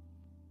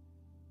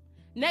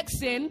 Next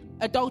sin,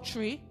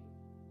 adultery.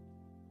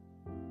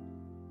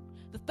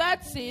 The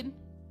third sin,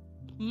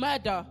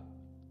 murder.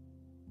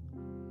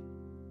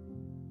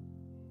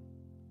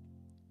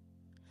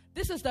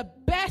 This is the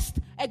best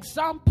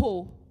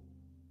example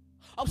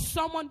of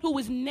someone who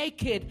is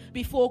naked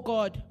before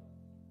God.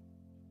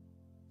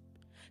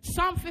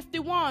 Psalm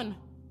 51.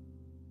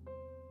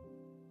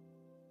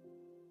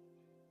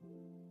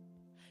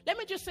 Let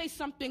me just say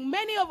something.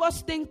 Many of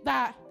us think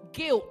that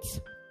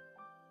guilt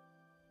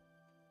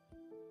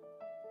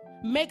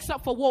makes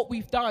up for what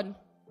we've done.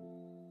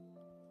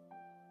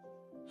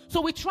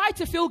 So we try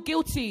to feel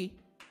guilty.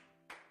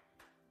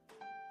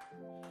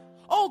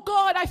 Oh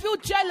God, I feel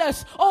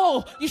jealous.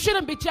 Oh, you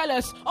shouldn't be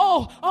jealous.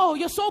 Oh,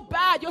 you're so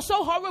bad. You're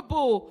so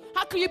horrible.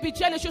 How can you be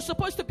jealous? You're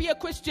supposed to be a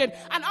Christian.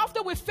 And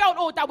after we felt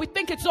all that, we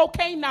think it's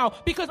okay now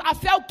because I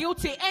felt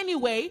guilty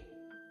anyway.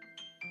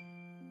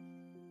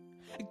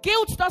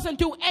 Guilt doesn't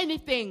do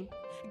anything.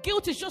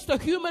 Guilt is just a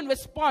human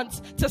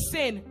response to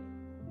sin.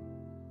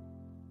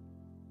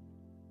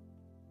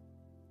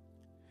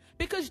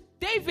 Because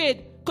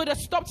David could have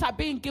stopped at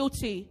being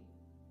guilty.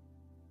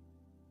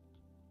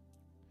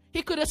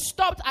 He could have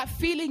stopped at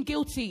feeling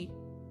guilty.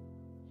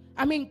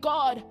 I mean,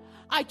 God,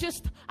 I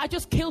just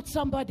killed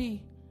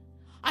somebody.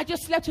 I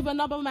just slept with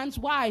another man's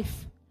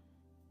wife.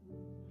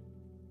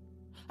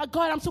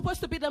 God, I'm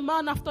supposed to be the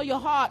man after your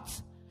heart.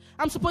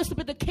 I'm supposed to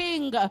be the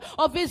king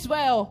of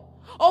Israel.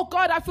 Oh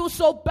God, I feel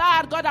so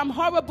bad. God, I'm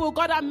horrible.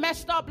 God, I'm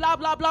messed up. Blah,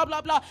 blah, blah, blah,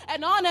 blah.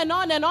 And on and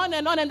on and on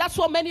and on. And that's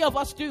what many of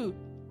us do.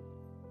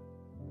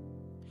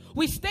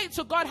 We state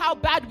to God how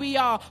bad we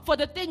are for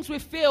the things we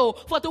feel,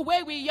 for the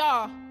way we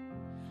are.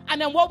 And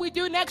then what we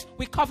do next,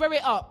 we cover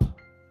it up.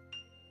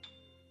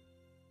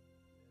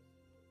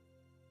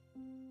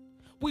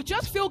 We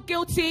just feel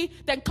guilty,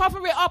 then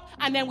cover it up,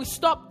 and then we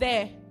stop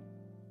there.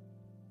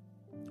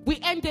 We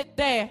end it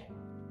there.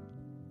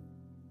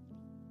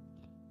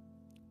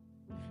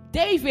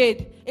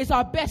 David is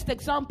our best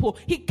example.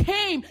 He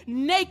came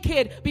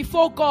naked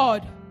before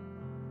God.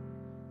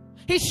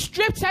 He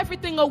stripped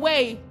everything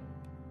away.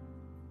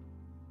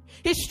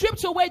 He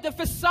stripped away the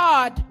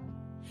facade.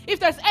 If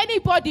there's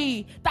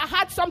anybody that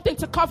had something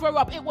to cover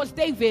up, it was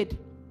David.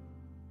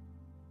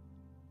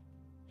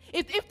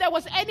 If there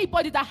was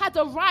anybody that had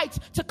the right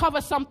to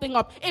cover something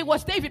up, it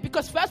was David.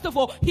 Because first of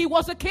all, he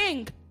was a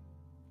king.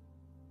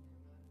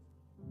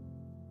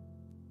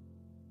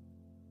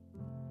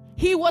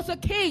 He was a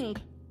king.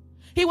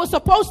 He was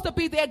supposed to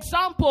be the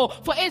example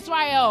for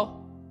Israel.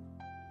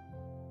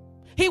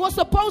 He was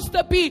supposed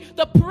to be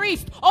the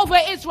priest over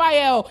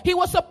Israel. He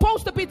was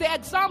supposed to be the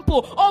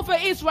example over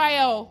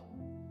Israel.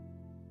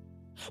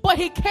 But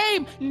he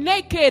came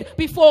naked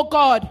before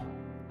God.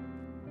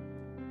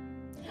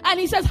 And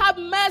he says, have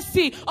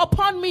mercy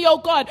upon me, O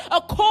God,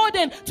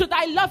 according to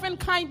thy loving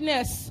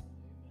kindness.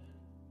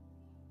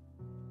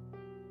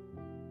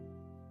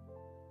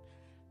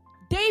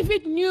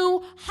 David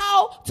knew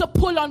how to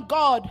pull on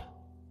God.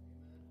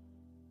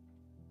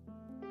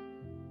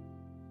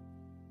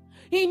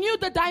 He knew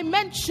the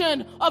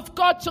dimension of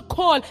God to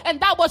call, and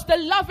that was the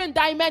loving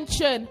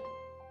dimension.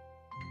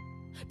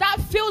 That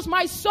fills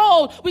my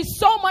soul with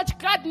so much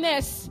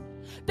gladness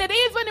that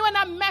even when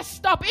I'm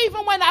messed up,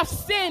 even when I've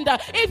sinned,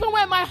 even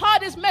when my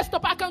heart is messed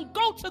up, I can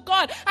go to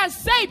God and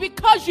say,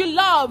 because you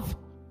love,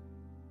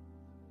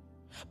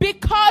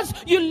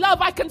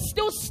 I can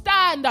still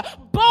stand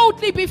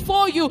boldly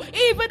before you,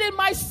 even in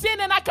my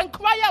sin, and I can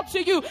cry out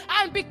to you,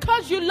 and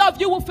because you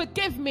love, you will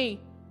forgive me.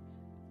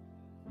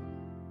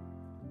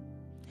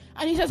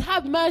 And he says,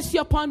 have mercy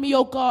upon me,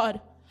 O God,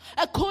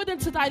 according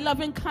to thy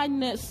loving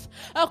kindness,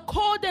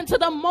 according to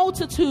the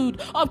multitude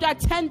of thy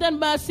tender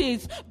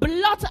mercies,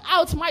 blot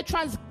out my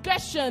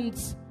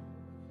transgressions.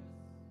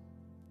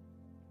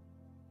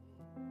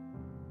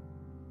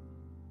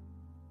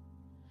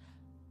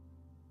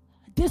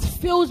 This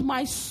fills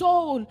my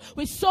soul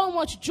with so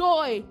much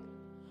joy,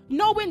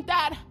 knowing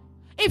that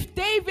if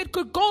David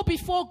could go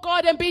before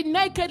God and be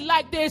naked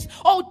like this,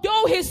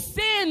 although his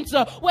sins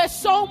were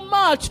so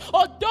much,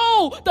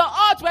 although the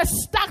odds were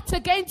stacked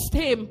against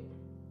him,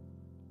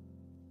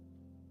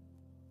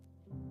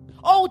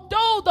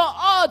 although the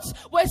odds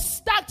were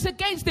stacked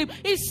against him,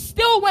 he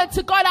still went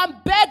to God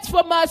and begged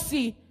for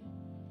mercy.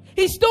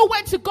 He still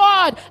went to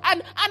God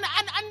and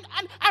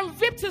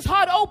ripped his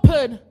heart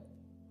open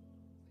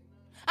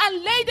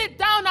and laid it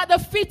down at the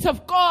feet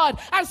of God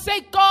and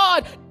said,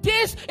 God,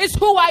 this is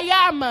who I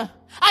am.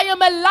 I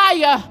am a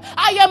liar.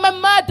 I am a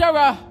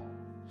murderer.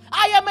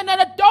 I am an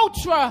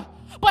adulterer.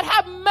 But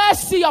have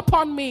mercy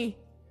upon me.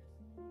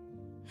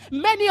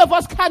 Many of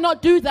us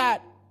cannot do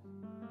that.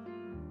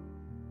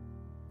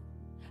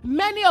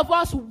 Many of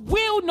us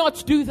will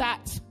not do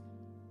that.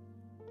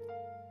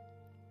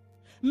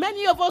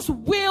 Many of us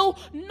will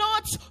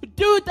not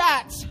do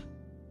that.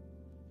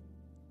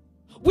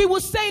 We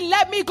will say,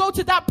 let me go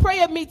to that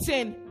prayer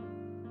meeting.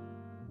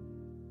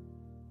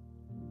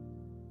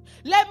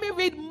 Let me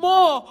read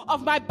more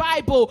of my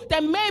Bible,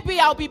 then maybe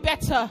I'll be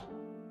better.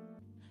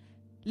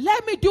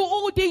 Let me do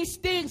all these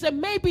things and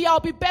maybe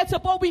I'll be better.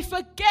 But we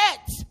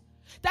forget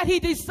that he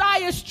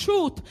desires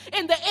truth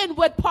in the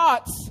inward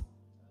parts.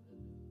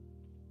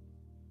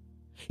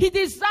 He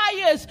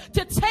desires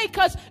to take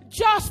us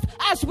just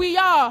as we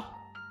are,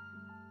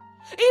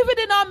 even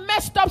in our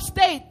messed up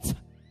state.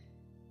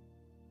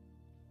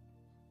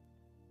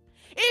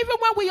 Even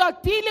when we are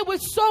dealing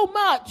with so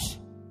much,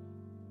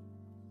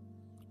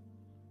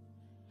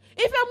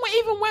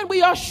 even when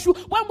we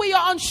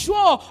are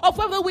unsure of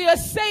whether we are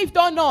saved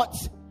or not,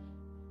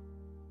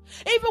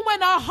 even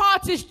when our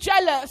heart is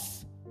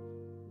jealous,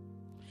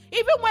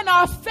 even when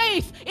our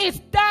faith is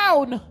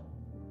down,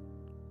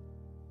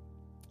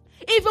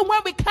 even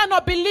when we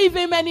cannot believe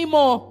him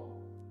anymore.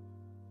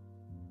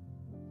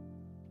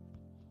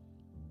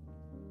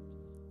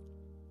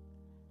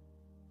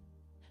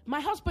 My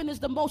husband is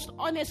the most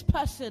honest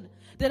person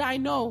that I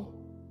know.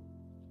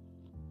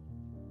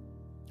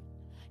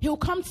 He'll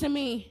come to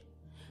me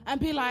and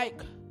be like,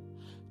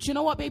 do you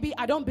know what, baby?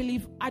 I don't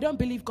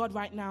believe God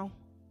right now.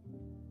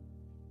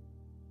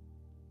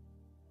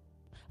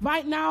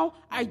 Right now,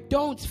 I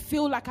don't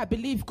feel like I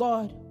believe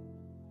God.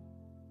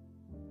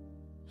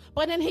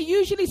 But then he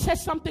usually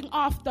says something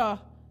after.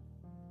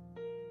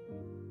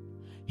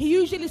 He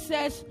usually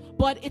says,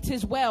 but it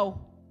is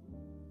well.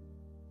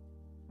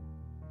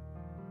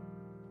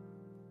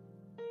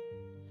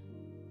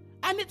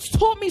 And it's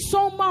taught me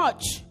so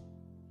much.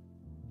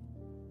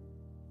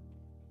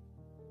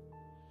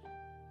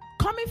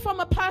 Coming from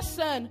a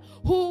person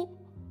who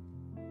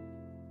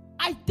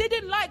I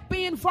didn't like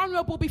being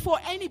vulnerable before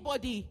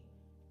anybody.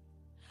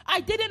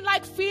 I didn't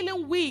like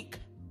feeling weak.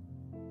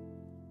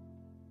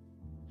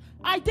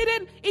 I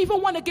didn't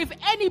even want to give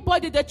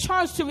anybody the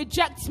chance to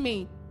reject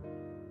me.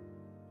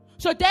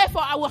 So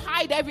therefore, I will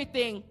hide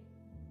everything.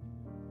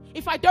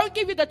 If I don't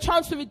give you the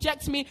chance to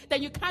reject me,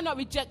 then you cannot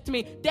reject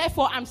me.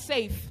 Therefore, I'm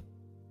safe.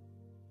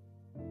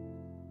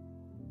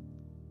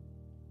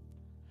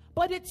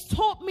 But it's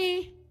taught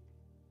me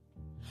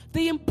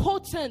the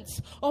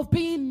importance of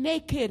being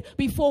naked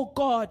before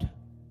God.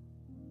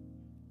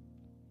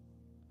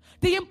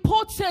 The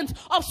importance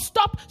of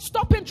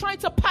stopping trying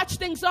to patch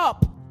things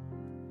up.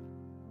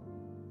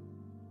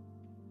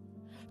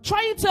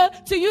 Trying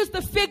to use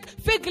the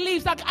fig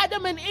leaves like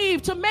Adam and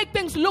Eve to make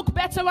things look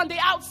better on the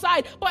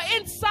outside. But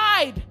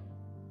inside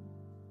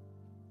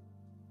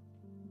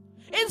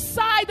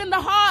in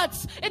the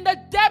hearts, in the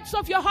depths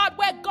of your heart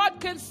where God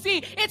can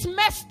see, it's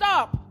messed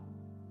up.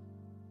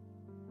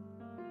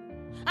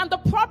 And the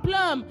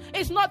problem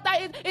is not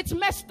that it's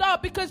messed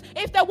up, because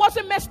if there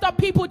wasn't messed up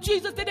people,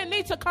 Jesus didn't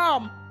need to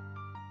come.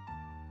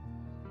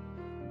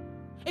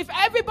 If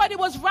everybody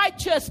was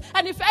righteous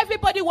and if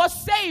everybody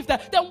was saved,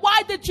 then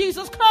why did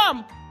Jesus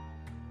come?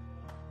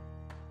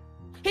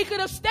 He could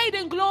have stayed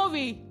in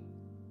glory.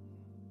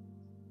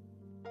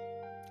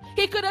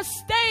 He could have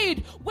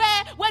stayed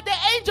where the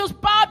angels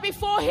bowed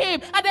before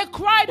him and they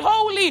cried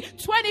holy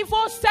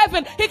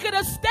 24/7. He could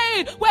have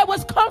stayed where it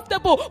was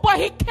comfortable, but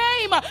he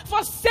came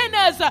for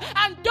sinners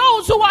and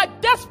those who are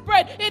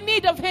desperate in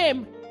need of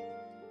him.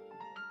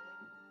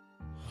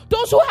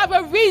 Those who have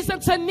a reason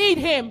to need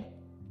him.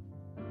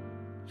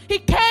 He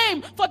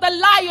came for the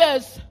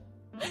liars.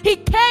 He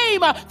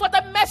came for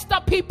the messed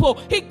up people.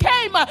 He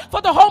came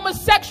for the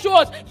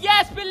homosexuals.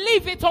 Yes,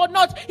 believe it or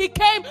not, he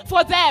came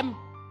for them.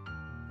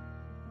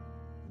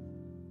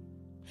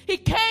 He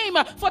came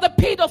for the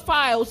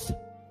pedophiles.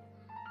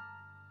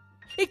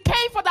 He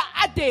came for the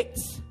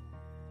addicts.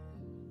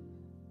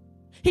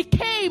 He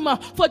came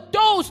for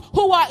those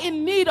who are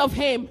in need of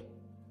him.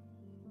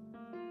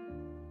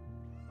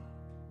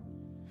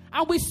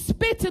 And we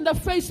spit in the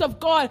face of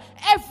God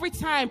every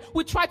time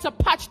we try to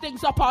patch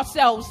things up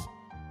ourselves.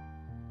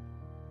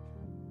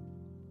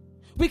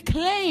 We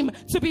claim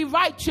to be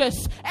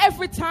righteous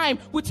every time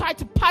we try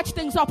to patch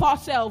things up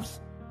ourselves.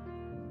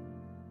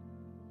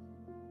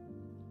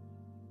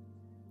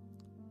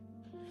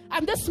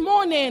 And this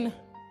morning,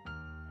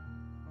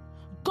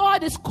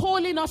 God is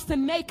calling us to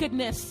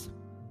nakedness.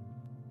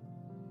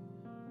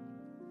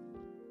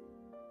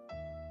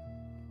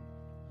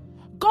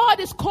 God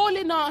is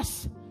calling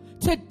us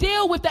to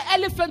deal with the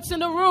elephants in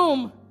the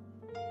room.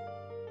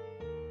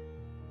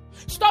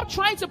 Stop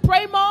trying to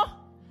pray more.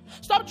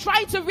 Stop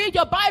trying to read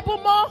your Bible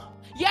more.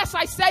 Yes,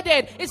 I said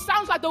it. It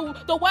sounds like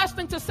the worst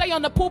thing to say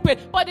on the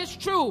pulpit, but it's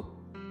true.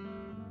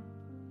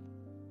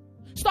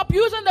 Stop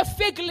using the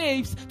fig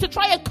leaves to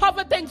try and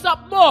cover things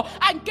up more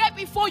and get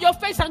before your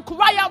face and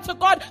cry out to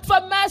God for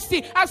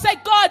mercy and say,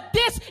 God,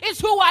 this is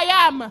who I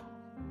am.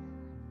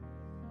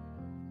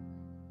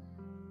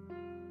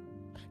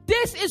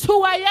 This is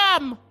who I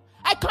am.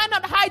 I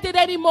cannot hide it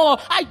anymore.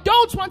 I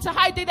don't want to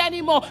hide it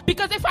anymore,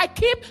 because if I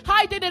keep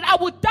hiding it, I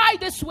will die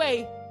this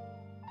way.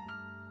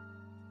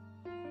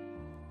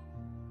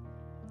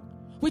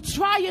 We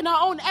try in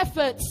our own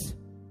efforts.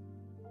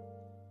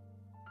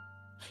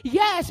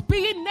 Yes,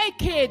 being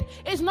naked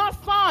is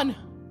not fun.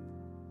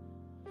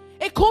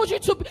 It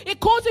causes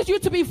you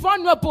to be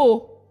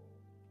vulnerable.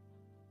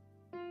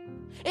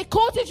 It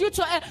causes you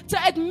to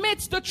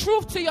admit the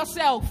truth to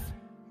yourself.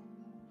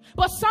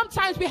 But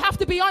sometimes we have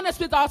to be honest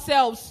with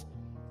ourselves.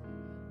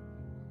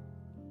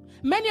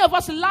 Many of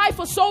us lie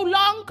for so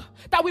long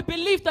that we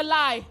believe the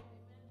lie.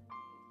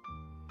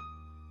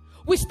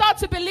 We start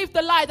to believe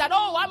the lie that,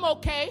 oh, I'm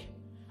okay.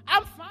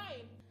 I'm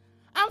fine.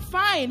 I'm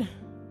fine.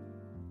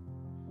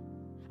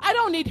 I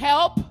don't need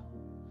help.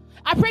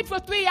 I prayed for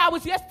 3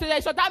 hours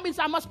yesterday, so that means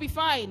I must be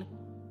fine.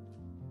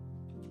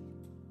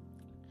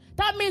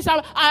 That means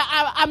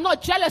I'm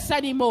not jealous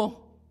anymore.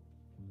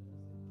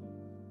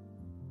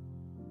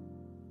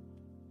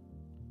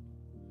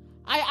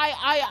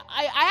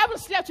 I haven't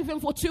slept with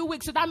him for 2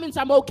 weeks, so that means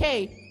I'm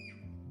okay.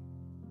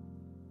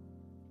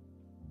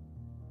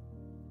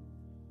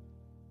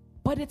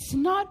 But it's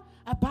not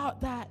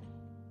about that.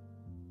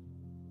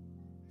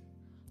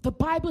 The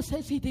Bible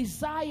says he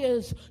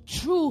desires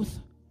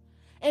truth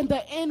in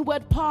the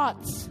inward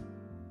parts.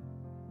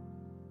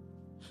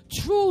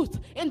 Truth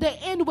in the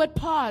inward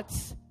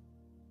parts.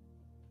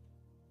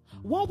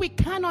 What we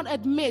cannot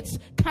admit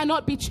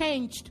cannot be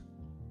changed.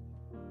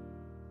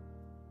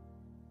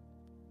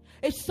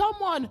 If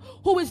someone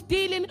who's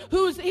dealing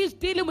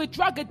with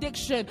drug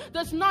addiction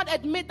does not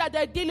admit that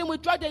they're dealing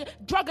with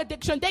drug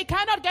addiction, they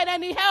cannot get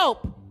any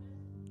help.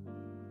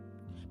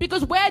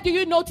 Because where do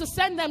you know to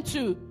send them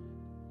to?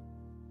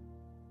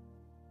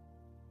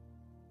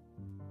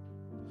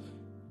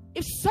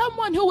 If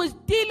someone who is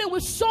dealing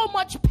with so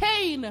much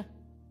pain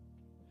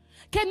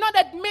cannot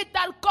admit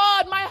that,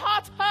 God, my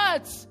heart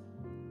hurts,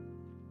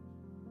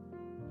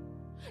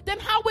 then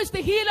how is the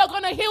healer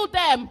going to heal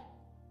them?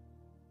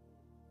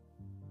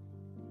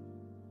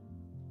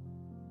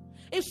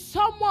 If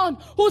someone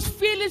who's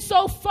feeling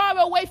so far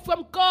away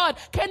from God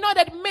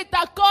cannot admit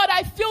that, God,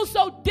 I feel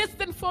so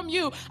distant from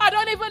you, I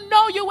don't even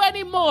know you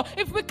anymore.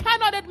 If we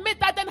cannot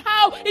admit that, then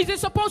how is it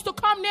supposed to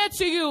come near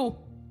to you?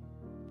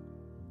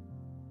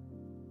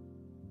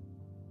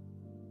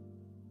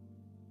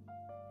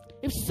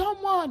 If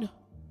someone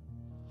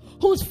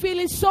who's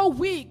feeling so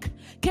weak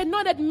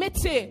cannot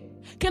admit it,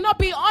 cannot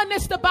be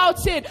honest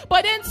about it,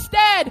 but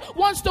instead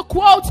wants to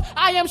quote,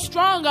 I am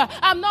stronger,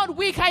 I'm not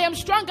weak, I am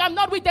strong, I'm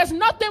not weak. There's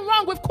nothing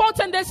wrong with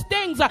quoting these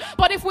things.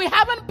 But if we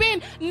haven't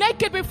been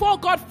naked before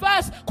God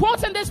first,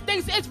 quoting these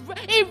things is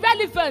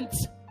irrelevant.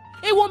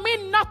 It will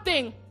mean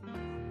nothing.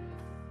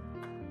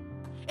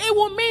 It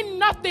will mean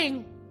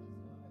nothing.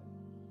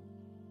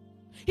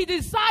 He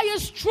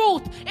desires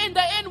truth in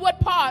the inward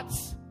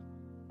parts.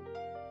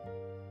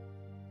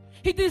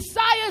 He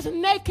desires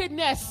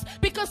nakedness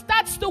because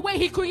that's the way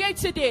he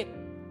created it.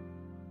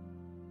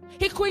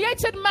 He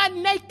created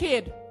man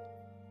naked.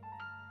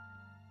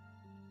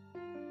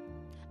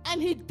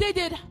 And he did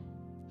it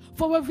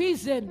for a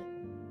reason.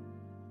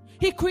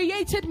 He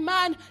created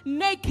man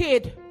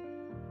naked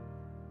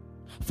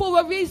for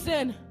a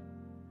reason.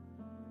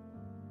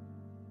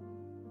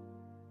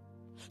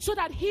 so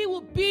that he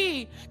will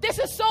be. This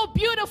is so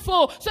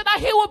beautiful, so that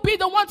he will be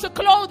the one to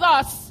clothe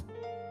us.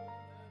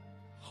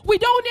 We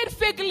don't need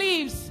fig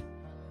leaves.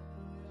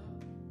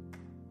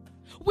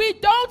 We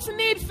don't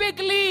need fig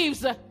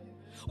leaves.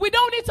 We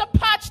don't need to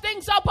patch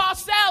things up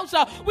ourselves.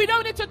 We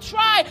don't need to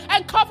try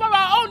and cover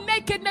our own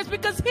nakedness,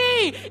 because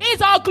he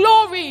is our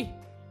glory.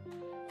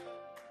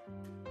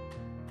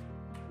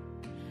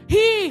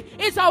 He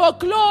is our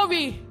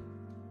glory.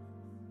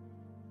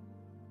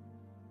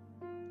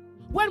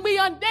 When we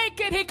are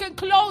naked, he can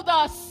clothe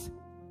us.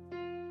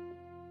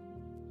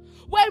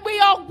 When we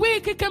are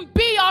weak, he can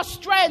be our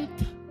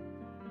strength.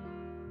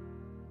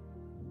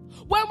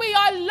 When we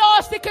are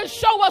lost, he can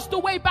show us the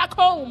way back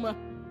home.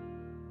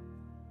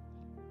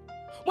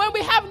 When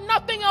we have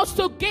nothing else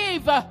to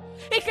give,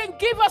 he can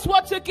give us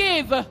what to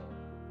give.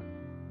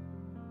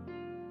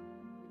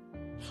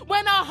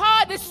 When our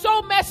heart is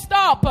so messed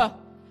up,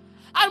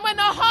 and when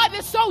our heart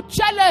is so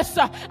jealous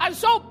and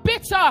so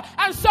bitter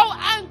and so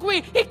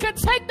angry, he can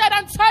take that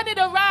and turn it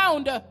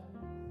around.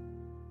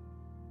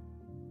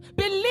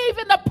 Believe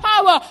in the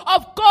power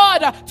of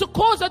God to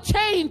cause a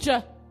change.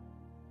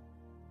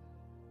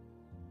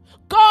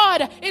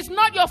 God is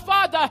not your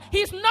father.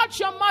 He's not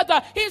your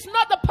mother. He's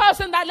not the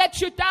person that let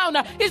you down.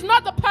 He's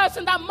not the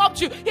person that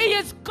mocked you. He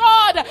is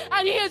God,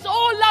 and he is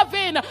all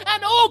loving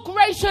and all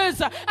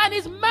gracious, and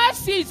his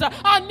mercies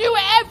are new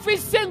every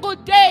single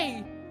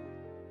day.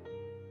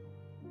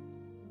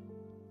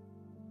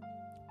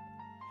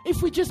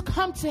 If we just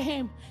come to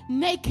him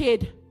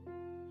naked,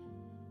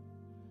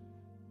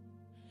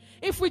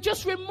 if we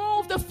just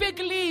remove the fig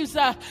leaves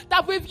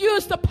that we've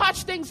used to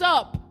patch things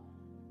up,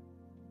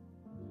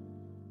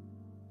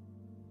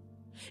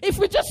 if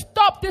we just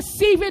stop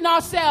deceiving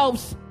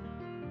ourselves,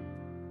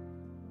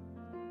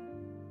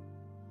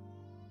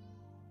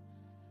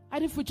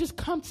 and if we just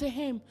come to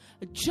him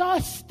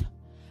just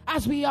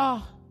as we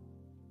are.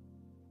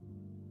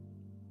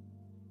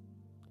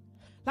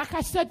 Like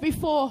I said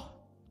before,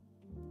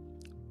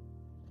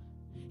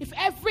 if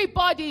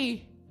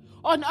everybody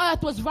on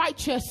earth was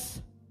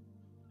righteous,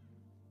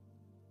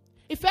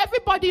 if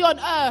everybody on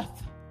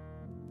earth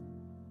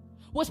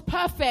was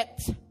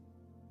perfect,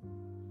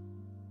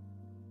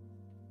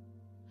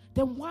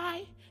 then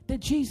why did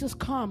Jesus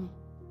come?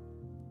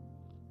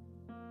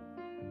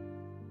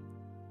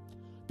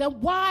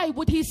 Then why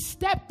would he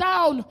step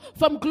down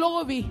from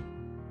glory?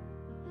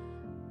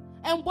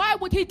 And why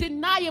would he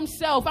deny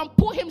himself and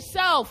put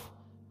himself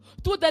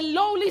through the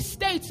lowly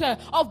state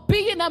of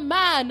being a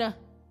man?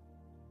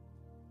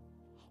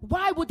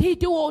 Why would he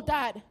do all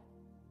that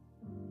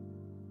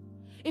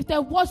if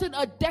there wasn't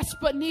a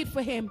desperate need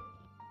for him?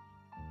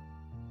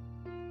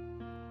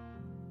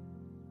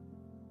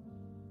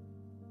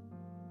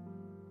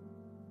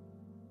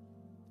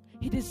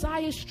 He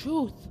desires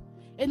truth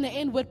in the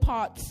inward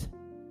parts.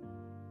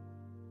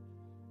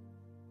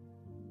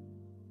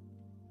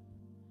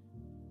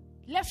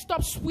 Let's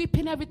stop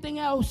sweeping everything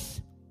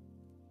else.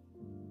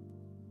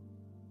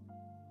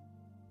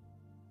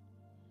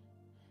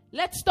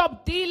 Let's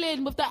stop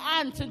dealing with the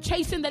ants and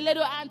chasing the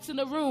little ants in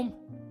the room,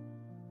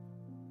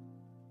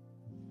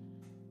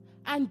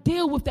 and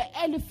deal with the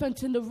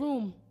elephant in the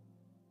room.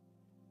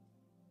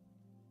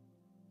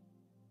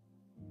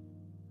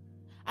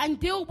 And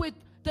deal with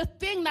the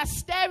thing that's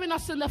staring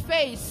us in the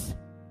face.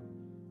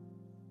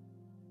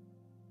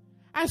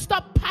 And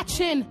stop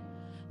patching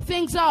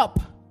things up.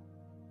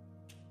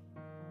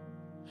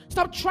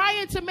 Stop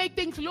trying to make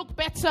things look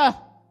better.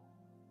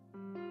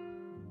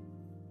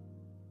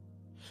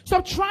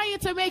 Stop trying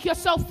to make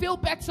yourself feel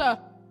better.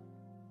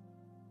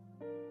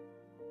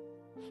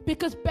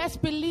 Because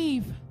best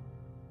believe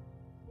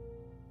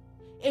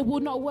it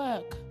will not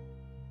work.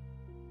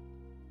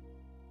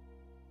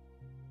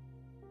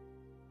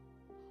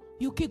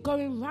 You keep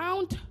going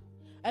round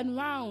and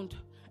round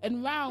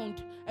and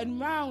round and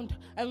round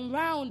and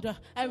round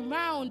and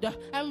round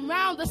and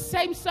round the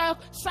same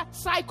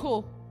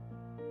cycle.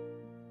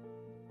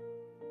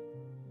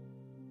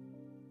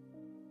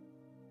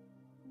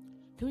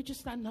 Can we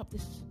just stand up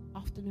this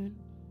afternoon?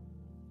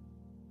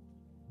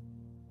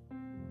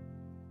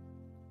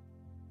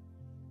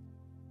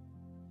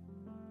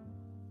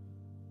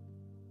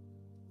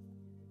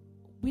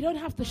 We don't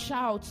have to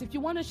shout. If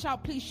you want to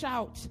shout, please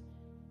shout.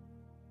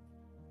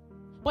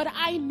 But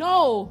I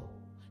know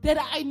that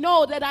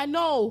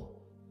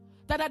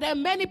there are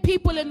many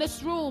people in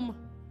this room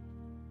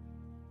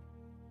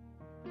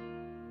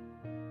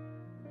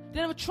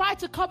that have tried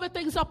to cover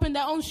things up in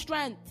their own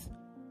strength.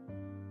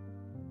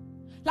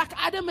 Like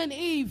Adam and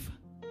Eve.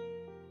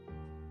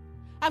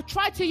 I've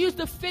tried to use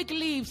the fig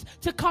leaves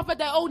to cover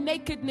their own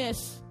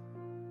nakedness.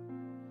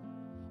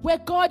 Where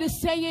God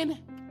is saying,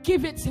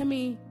 give it to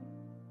me.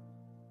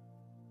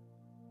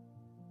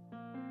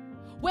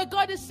 Where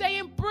God is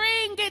saying,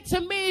 bring it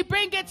to me,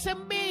 bring it to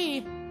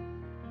me.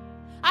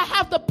 I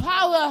have the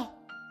power.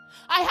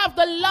 I have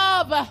the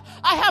love.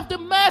 I have the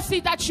mercy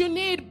that you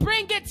need.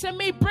 Bring it to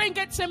me, bring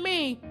it to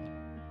me.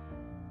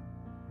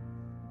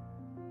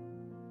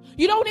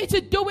 You don't need to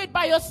do it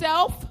by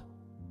yourself.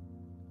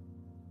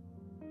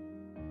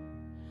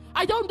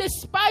 I don't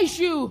despise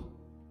you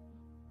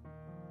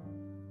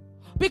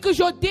because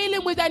you're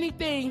dealing with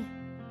anything.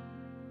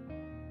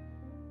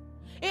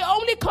 It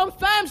only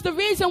confirms the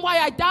reason why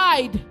I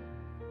died.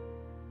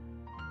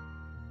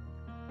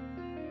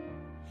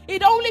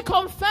 It only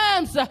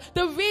confirms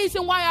the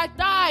reason why I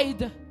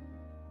died.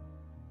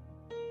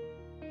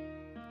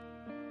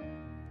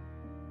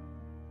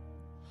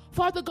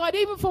 Father God,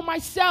 even for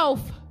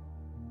myself,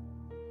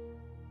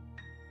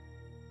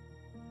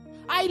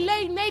 I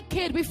lay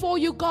naked before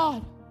you,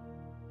 God.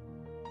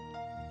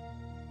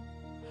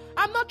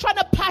 I'm not trying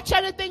to patch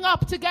anything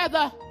up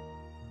together.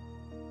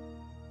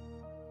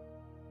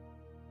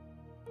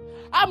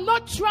 I'm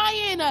not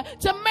trying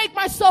to make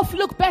myself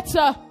look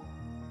better.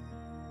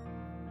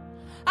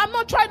 I'm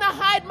not trying to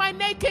hide my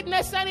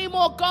nakedness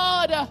anymore,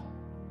 God.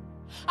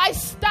 I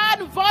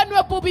stand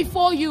vulnerable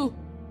before you.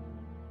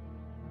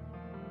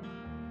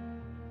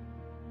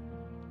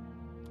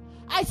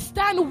 I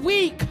stand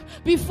weak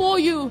before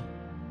you.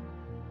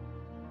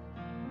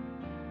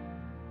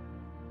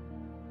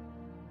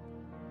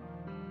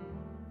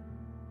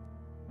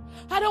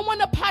 I don't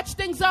want to patch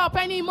things up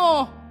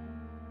anymore.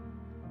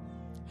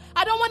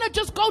 I don't want to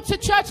just go to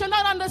church and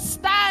not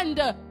understand.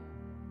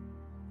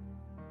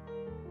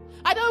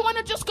 I don't want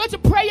to just go to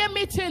prayer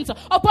meetings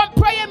upon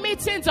prayer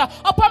meetings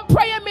upon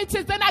prayer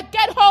meetings. Then I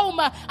get home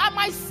and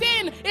my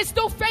sin is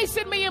still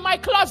facing me in my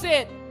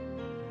closet.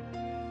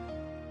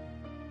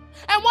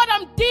 And what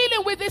I'm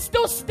dealing with is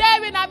still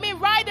staring at me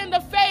right in the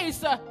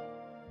face. And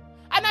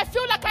I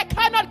feel like I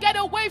cannot get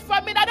away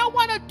from it. I don't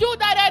want to do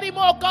that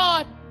anymore,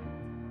 God.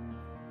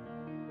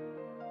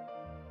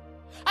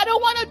 I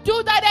don't want to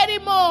do that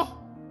anymore.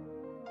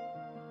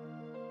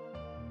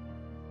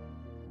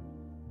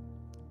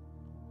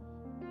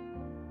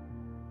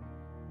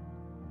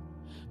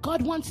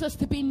 God wants us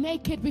to be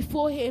naked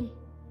before Him.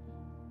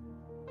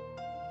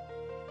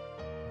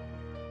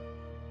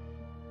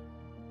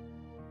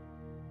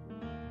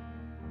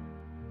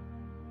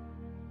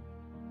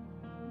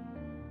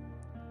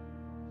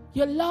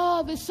 Your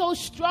love is so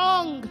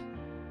strong.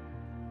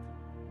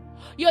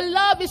 Your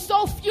love is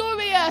so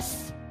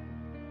furious.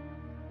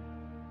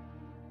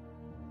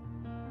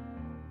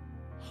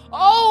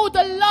 Oh,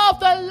 the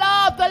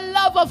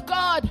love of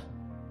God.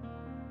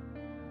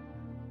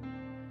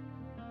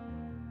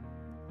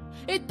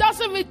 It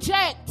doesn't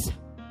reject.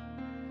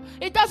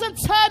 It doesn't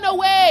turn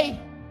away.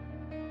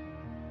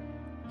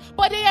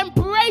 But it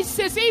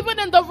embraces even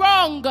in the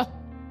wrong.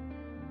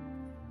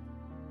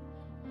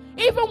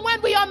 Even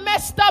when we are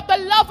messed up, the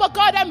love of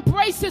God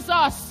embraces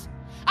us.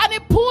 And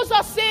it pulls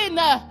us in.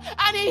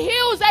 And it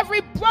heals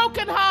every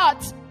broken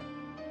heart.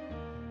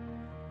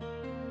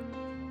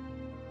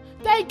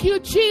 Thank you,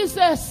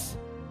 Jesus.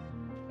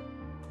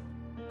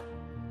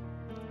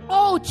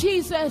 Oh,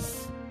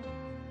 Jesus.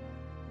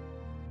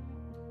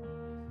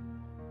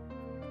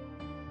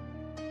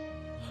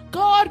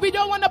 God, we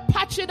don't want to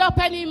patch it up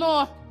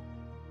anymore.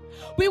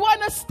 We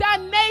want to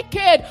stand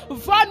naked,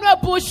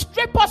 vulnerable.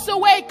 Strip us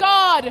away,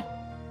 God.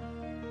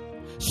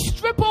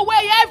 Strip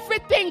away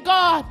everything,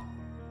 God.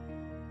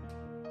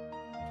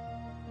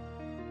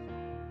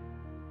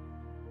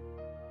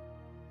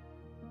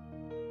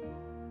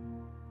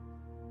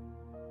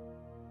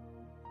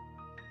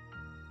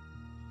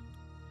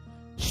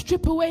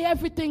 Strip away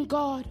everything,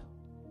 God.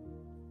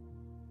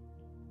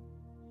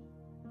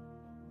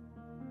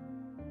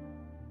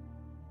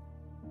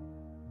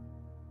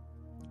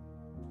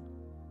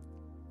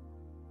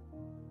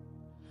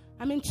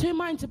 I'm in two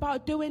minds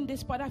about doing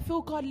this, but I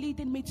feel God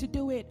leading me to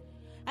do it.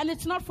 And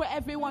it's not for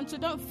everyone, so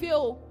don't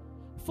feel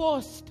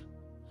forced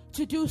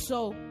to do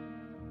so.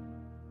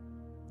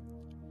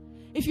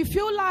 If you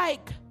feel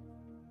like,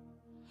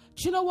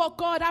 do you know what,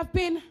 God, I've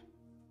been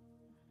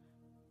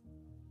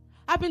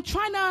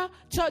trying to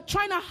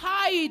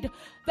hide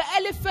the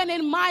elephant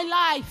in my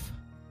life.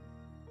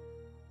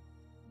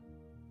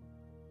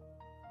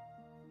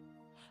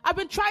 I've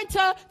been trying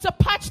to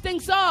patch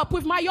things up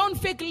with my own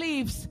fig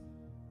leaves.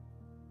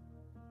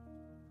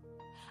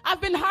 I've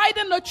been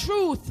hiding the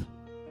truth.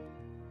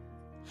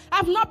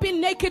 I've not been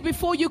naked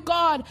before you,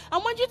 God. I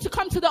want you to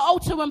come to the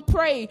altar and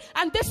pray.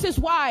 And this is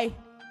why.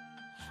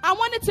 I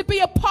want it to be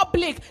a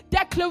public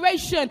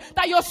declaration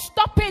that you're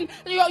stopping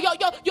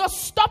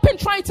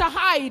trying to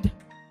hide.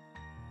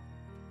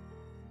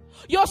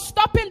 You're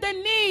stopping the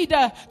need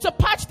to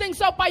patch things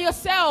up by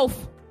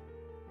yourself.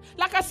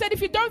 Like I said,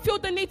 if you don't feel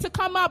the need to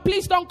come out,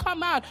 please don't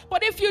come out.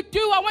 But if you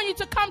do, I want you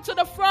to come to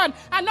the front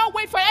and not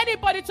wait for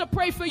anybody to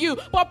pray for you,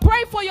 but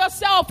pray for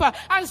yourself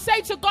and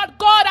say to God,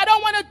 God, I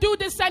don't want to do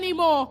this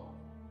anymore.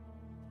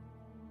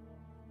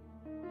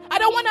 I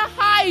don't want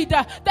to hide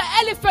the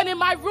elephant in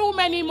my room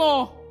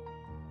anymore.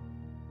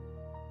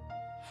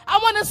 I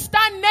want to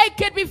stand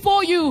naked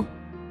before you.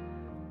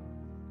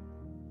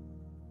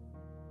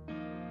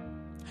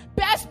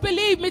 Best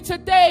believe me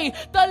today,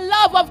 the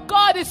love of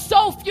God is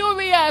so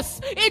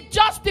furious. It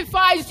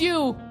justifies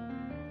you.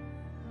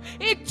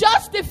 It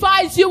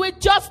justifies you. It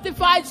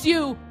justifies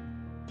you.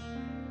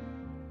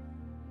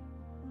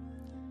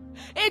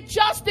 It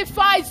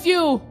justifies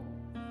you.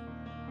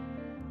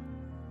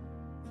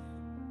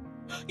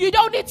 You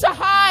don't need to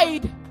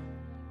hide.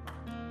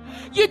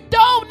 You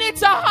don't need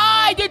to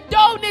hide. You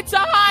don't need to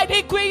hide.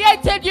 He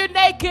created you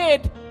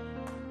naked.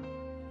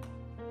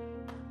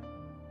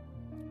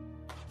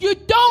 You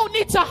don't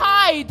need to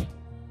hide.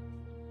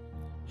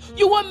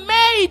 You were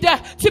made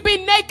to be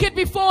naked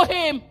before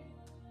Him.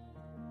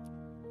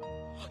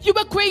 You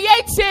were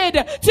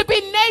created to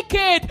be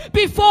naked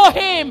before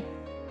Him.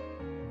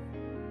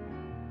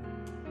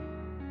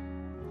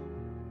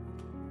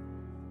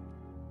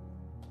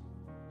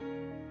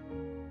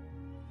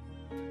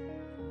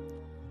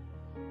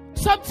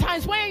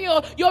 Sometimes when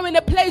you're in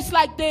a place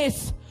like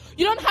this,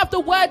 you don't have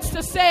the words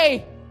to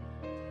say.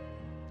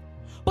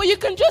 But you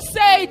can just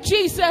say,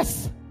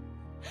 Jesus,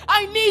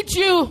 I need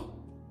you.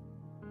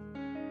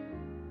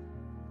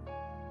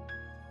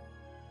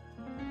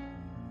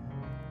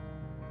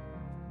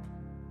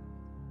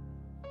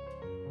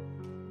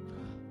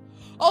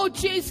 Oh,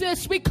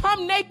 Jesus, we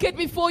come naked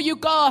before you,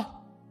 God.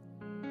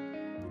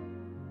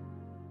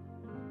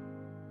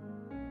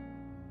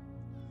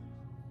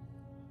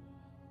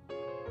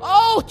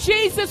 Oh,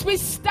 Jesus, we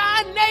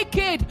stand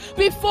naked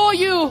before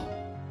you.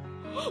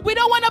 We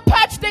don't want to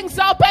patch things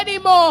up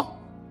anymore.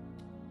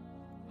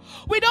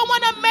 We don't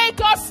want to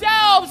make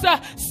ourselves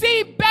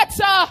see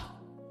better.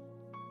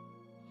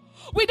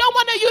 We don't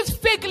want to use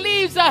fig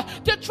leaves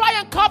to try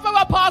and cover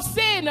up our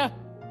sin.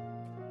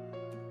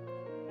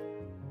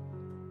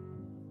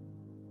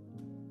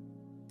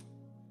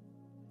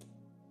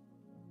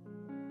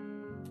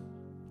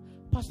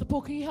 Pastor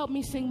Paul, can you help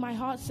me sing? My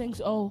heart sings,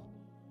 oh.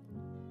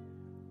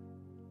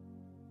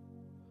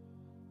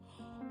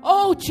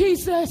 Oh,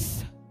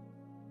 Jesus.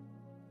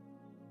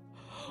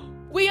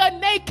 We are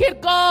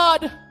naked,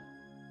 God,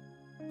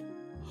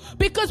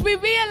 because we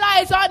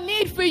realize our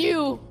need for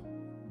you.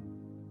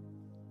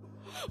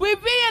 We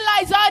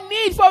realize our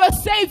need for a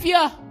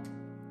Savior.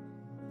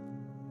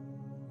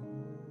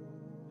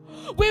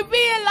 We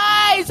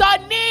realize our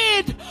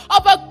need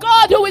of a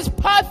God who is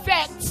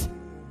perfect.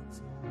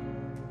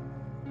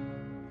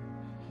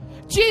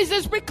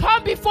 Jesus, we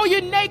come before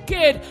you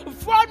naked,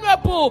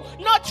 vulnerable,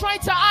 not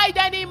trying to hide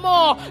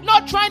anymore,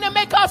 not trying to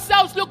make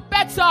ourselves look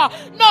better,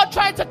 not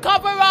trying to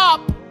cover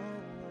up.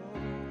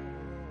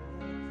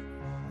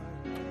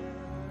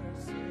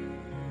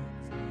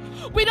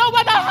 We don't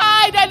want to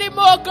hide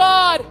anymore,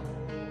 God.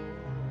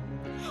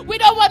 We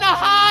don't want to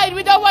hide.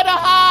 We don't want to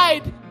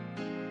hide.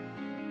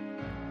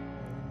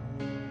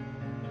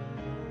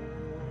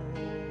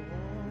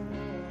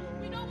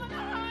 We don't want to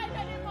hide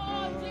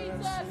anymore,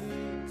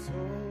 Jesus.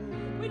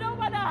 We don't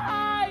want to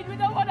hide. We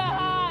don't want to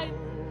hide.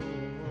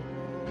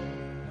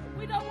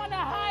 We don't want to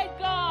hide,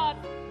 God.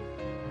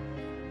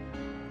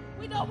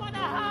 We don't want to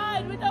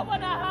hide. We don't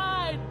want to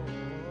hide.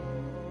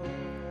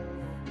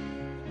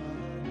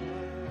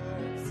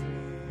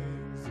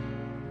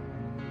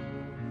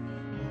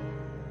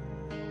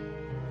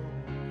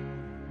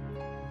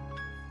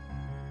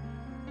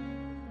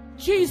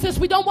 Jesus,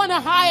 we don't want to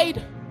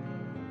hide.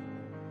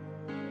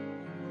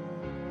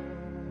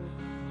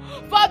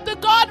 Father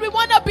God, we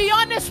want to be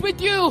honest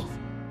with you.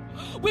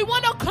 We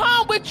want to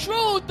come with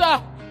truth.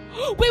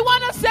 We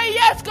want to say,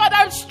 yes, God,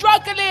 I'm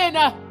struggling.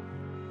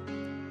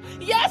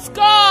 Yes,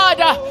 God,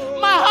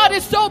 my heart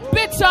is so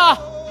bitter.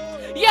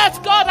 Yes,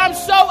 God, I'm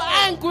so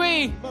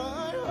angry.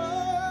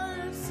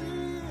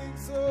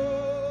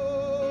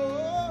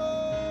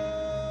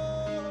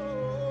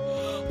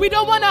 We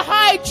don't want to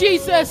hide,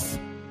 Jesus.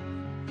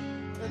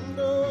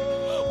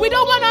 We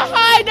don't want to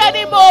hide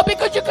anymore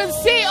because you can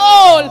see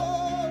all.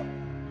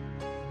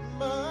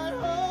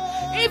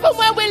 Even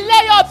when we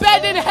lay our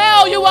bed in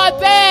hell, you are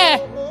there.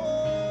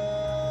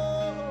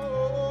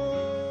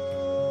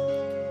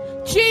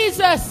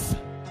 Jesus.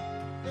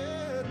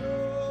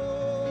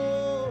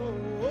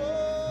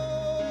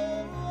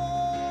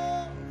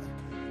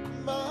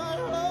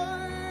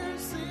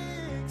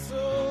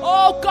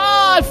 Oh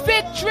God,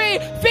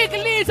 fig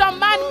leaves are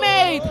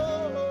man-made.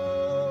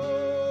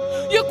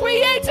 You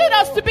created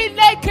us to be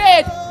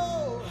naked.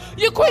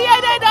 You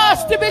created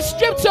us to be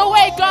stripped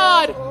away,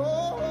 God.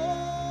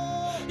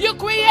 You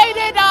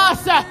created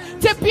us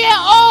to bear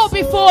all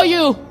before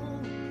you.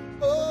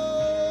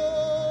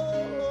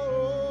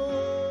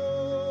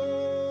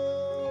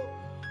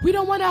 We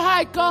don't want to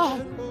hide,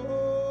 God.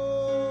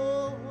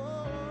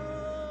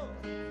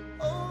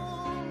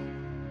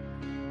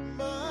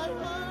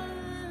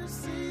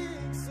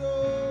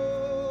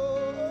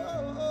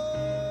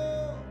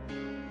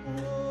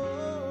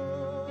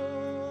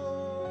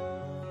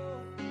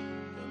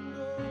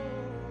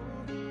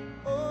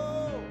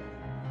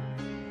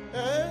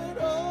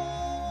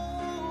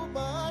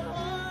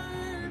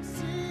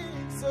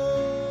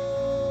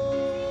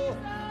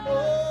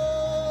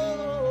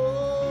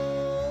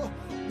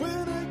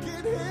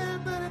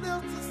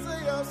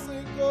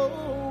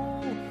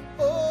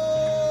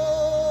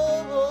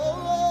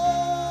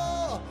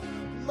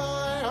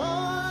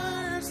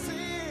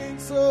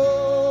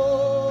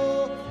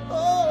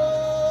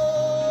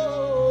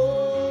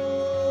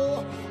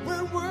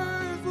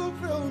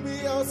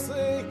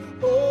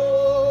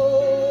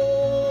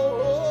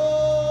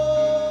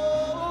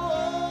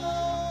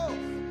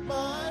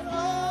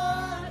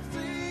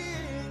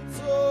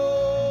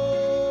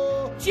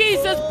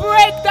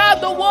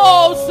 down the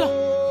walls.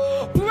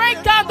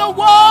 Break down the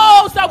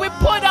walls that we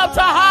put up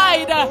to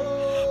hide.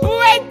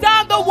 Break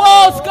down the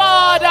walls,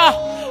 God.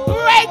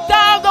 Break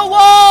down the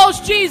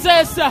walls,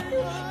 Jesus.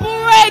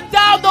 Break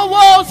down the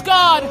walls,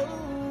 God.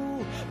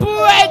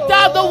 Break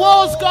down the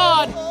walls,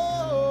 God.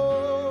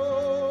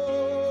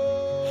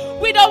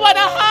 We don't want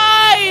to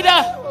hide.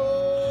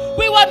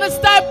 We want to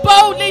stand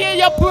boldly in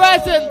your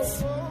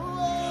presence.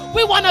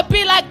 We want to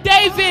be like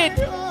David.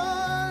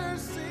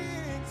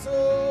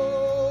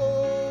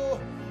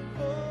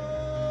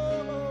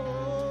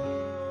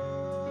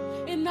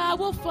 And I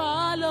will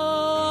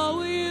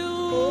follow you.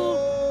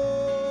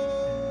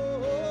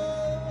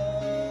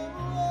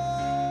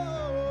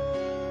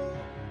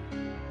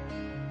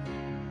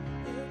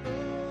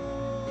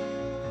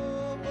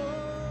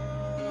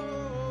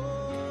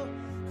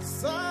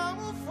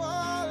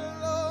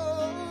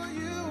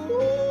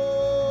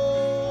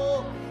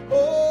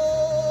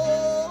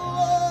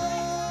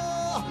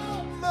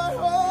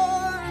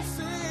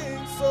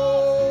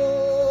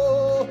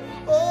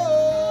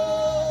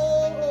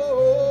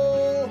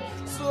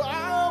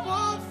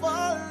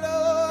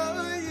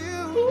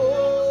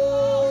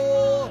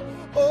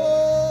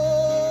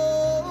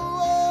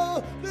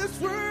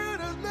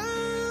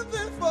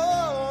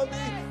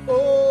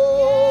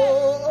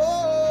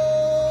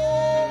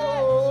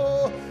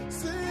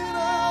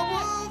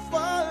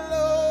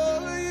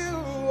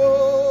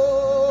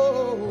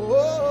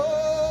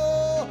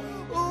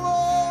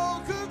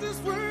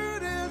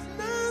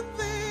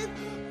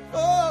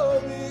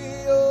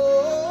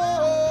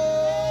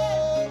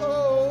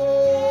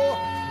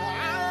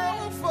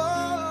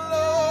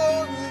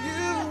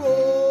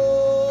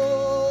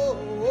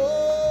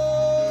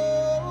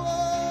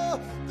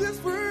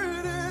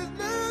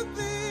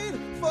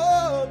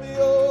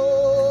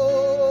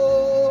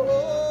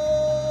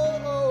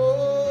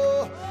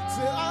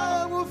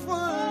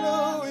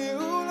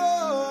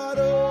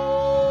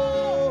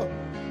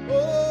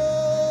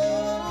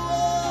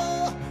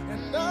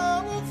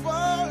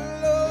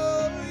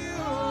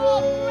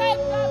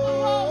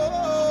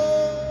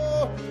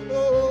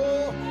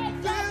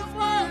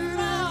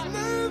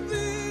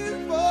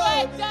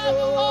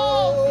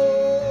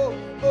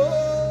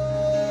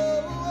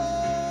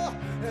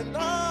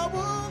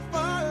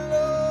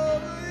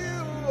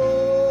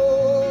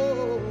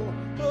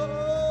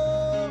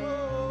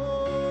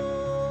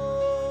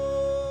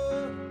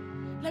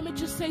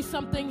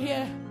 Something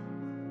here.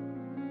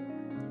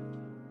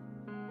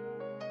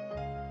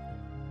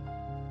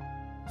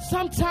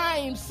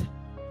 Sometimes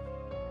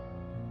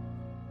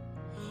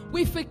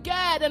we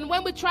forget, and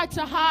when we try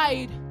to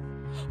hide,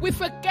 we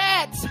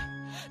forget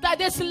that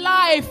this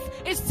life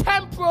is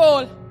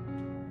temporal.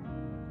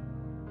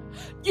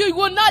 You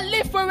will not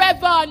live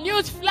forever.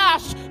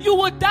 Newsflash, you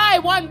will die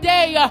one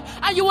day,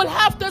 and you will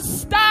have to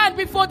stand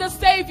before the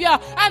Savior,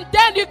 and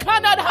then you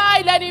cannot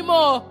hide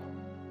anymore.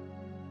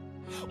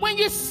 When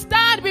you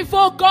stand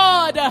before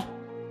God,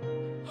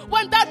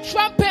 when that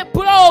trumpet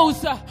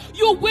blows,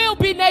 you will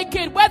be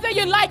naked, whether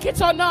you like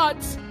it or not.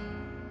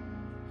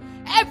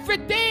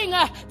 Everything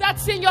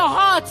that's in your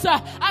heart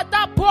at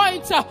that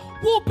point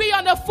will be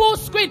on a full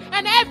screen,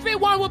 and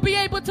everyone will be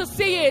able to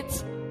see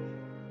it.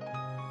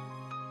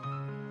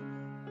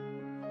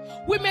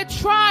 We may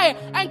try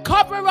and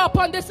cover up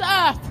on this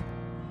earth,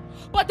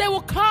 but there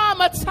will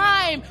come a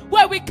time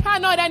where we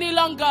cannot any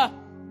longer.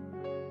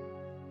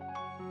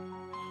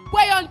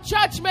 Where on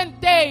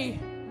Judgment Day,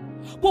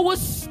 we will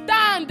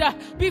stand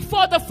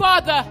before the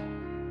Father.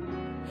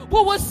 We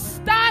will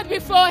stand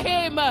before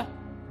Him.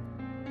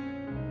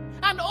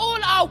 And all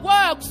our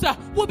works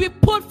will be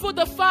put through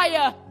the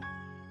fire.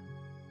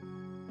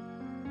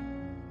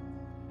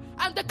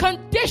 And the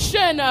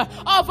condition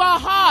of our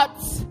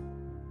hearts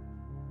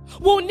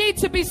will need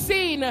to be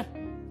seen.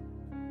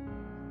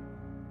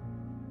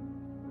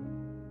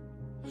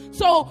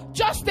 So,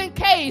 just in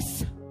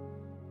case,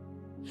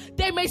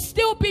 there may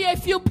still be a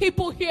few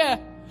people here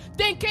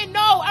thinking,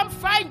 no, I'm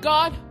fine,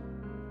 God.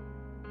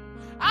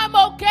 I'm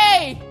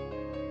okay.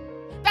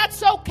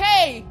 That's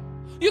okay.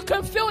 You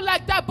can feel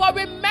like that, but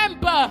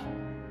remember,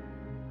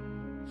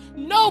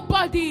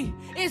 nobody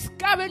is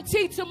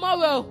guaranteed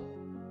tomorrow.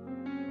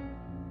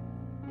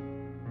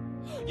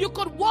 You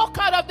could walk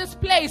out of this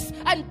place,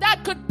 and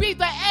that could be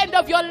the end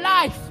of your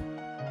life.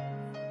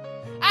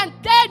 And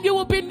then you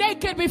will be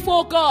naked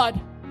before God.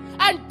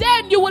 And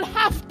then you will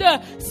have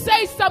to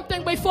say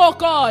something before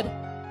God.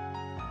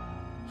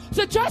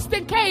 So just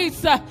in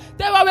case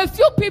there are a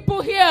few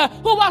people here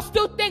who are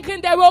still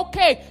thinking they're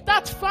okay,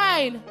 that's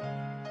fine.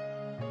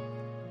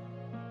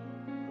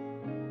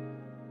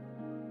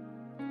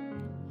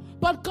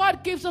 But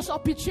God gives us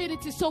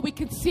opportunities so we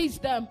can seize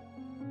them.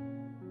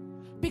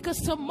 Because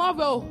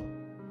tomorrow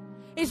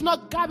is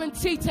not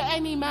guaranteed to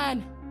any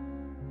man.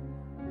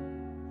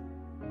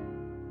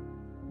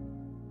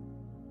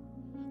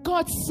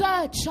 God,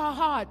 search our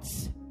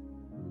hearts.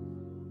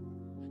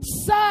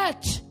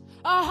 Search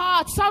our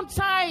hearts.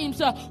 Sometimes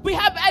we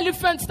have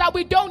elephants that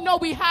we don't know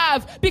we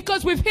have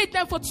because we've hid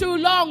them for too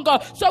long.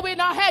 So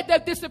in our head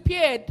they've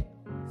disappeared.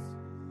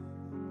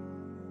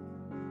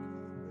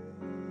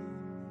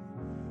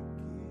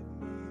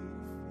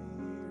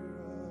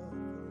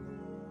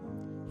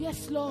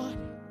 Yes, Lord.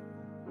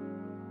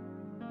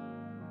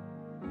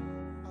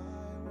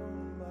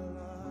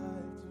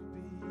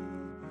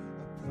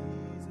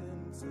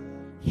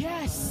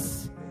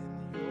 Yes.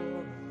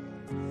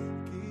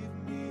 Give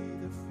me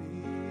the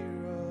fear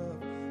of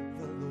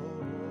the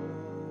Lord.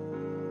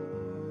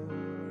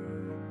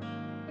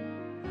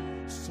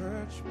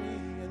 Search me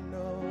and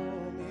know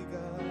me,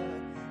 God,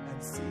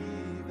 and see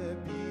if there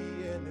be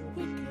any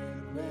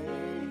wicked way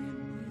in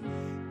me.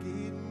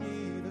 Give me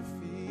the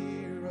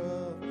fear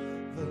of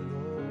the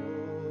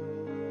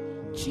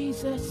Lord.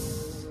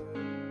 Jesus.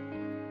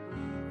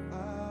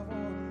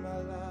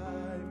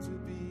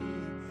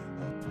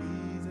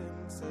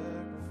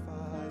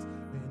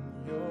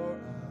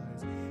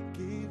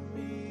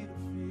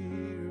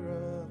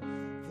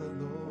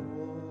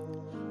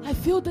 I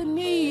feel the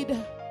need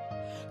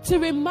to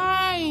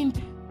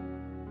remind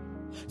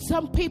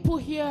some people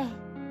here.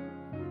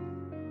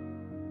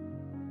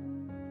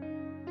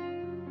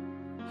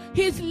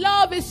 His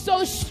love is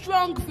so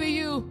strong for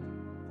you.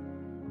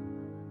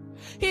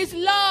 His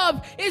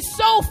love is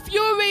so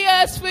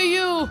furious for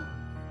you.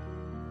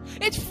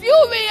 It's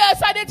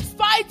furious and it's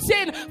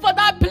fighting for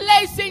that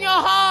place in your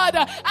heart.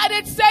 And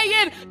it's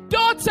saying,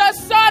 daughter,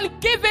 son,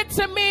 give it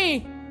to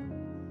me.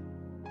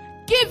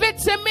 Give it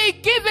to me.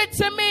 Give it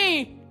to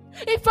me.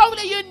 If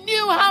only you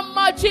knew how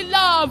much he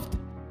loved.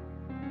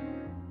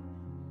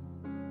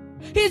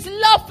 His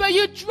love for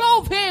you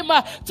drove him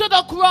to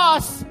the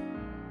cross.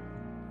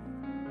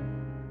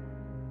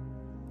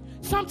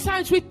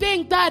 Sometimes we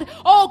think that,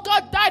 oh,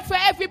 God died for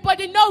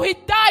everybody. No, he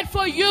died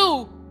for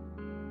you.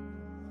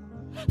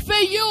 For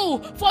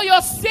you, for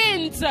your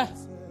sins.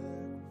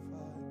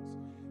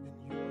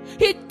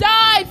 He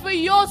died for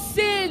your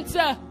sins.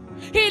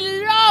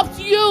 He loved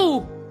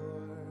you.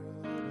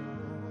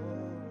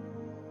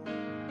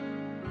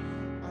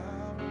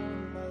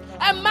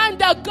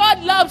 Amanda,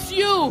 God loves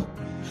you.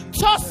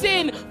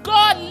 Tosin,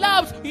 God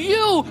loves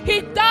you.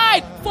 He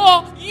died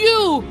for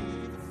you.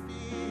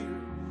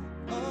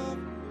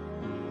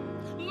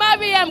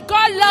 Mariam,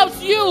 God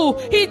loves you.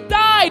 He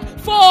died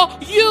for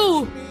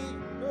you.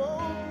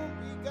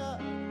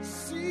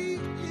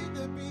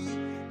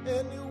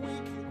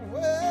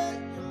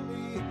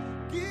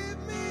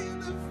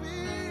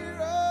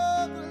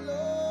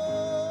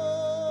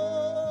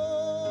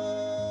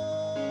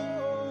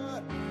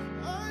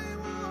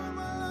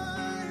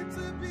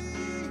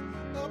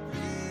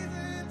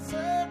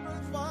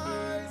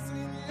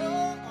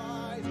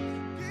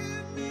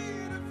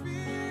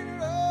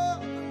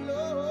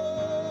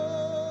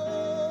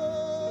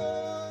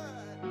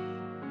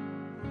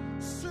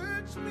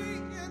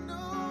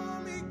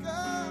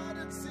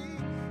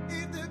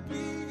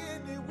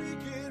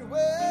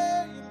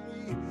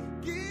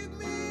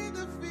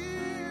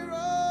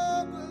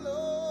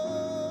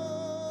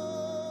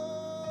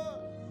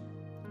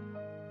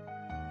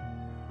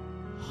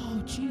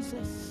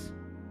 Jesus.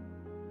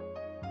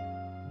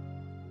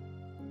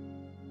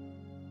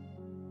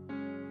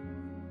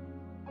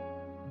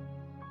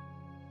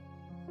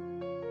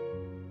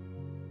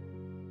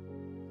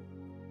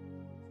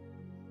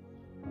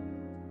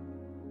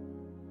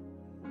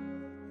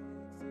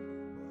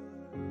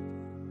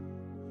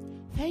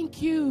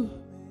 Thank you.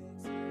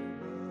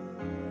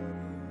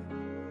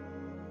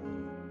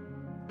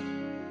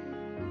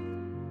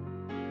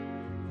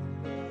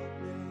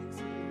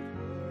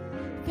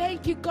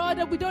 Thank you, God,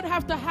 that we don't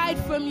have to hide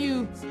from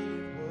you.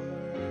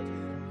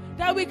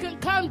 That we can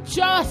come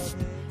just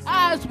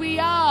as we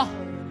are.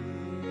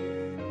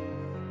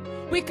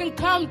 We can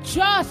come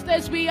just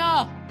as we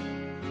are.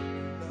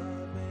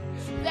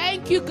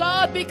 Thank you,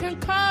 God, we can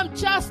come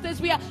just as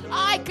we are.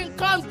 I can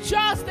come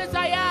just as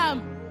I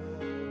am.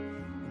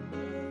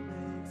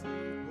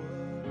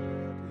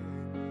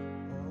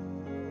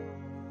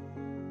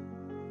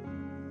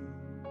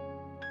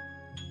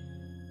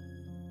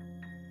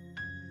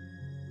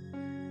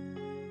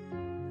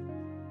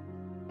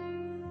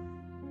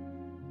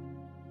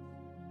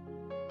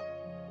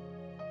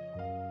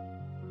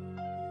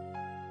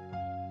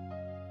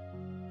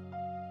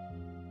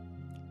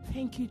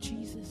 Thank you,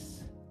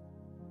 Jesus.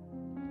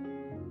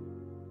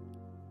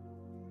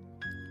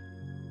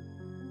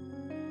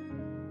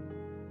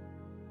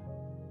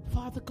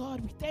 Father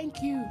God, we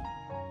thank you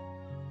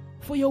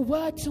for your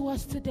word to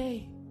us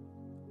today.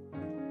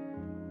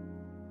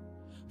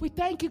 We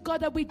thank you,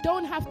 God, that we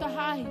don't have to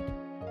hide.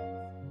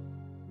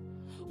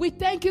 We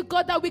thank you,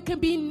 God, that we can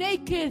be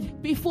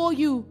naked before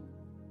you.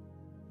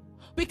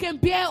 We can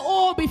bear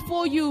all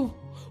before you.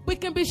 We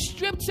can be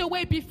stripped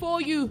away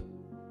before you.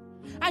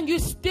 And you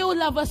still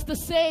love us the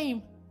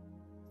same.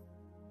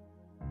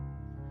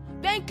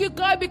 Thank you,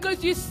 God,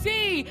 because you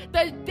see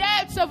the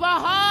depths of our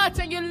hearts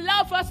and you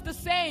love us the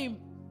same.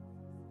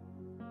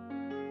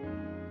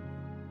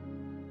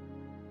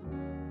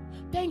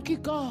 Thank you,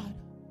 God.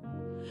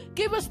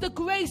 Give us the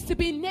grace to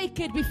be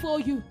naked before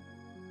you.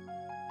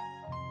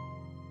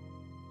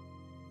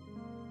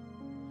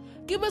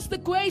 Give us the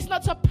grace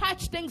not to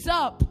patch things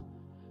up.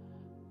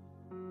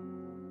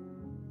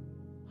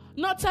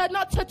 Not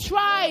to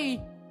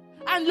try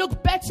and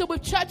look better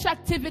with church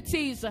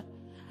activities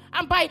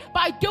and by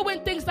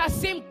doing things that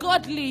seem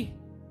godly.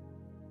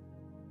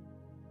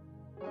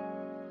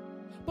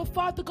 But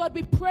Father God,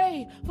 we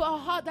pray for a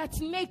heart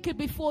that's naked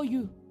before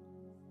you.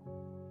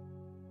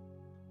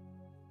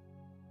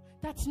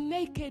 That's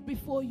naked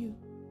before you.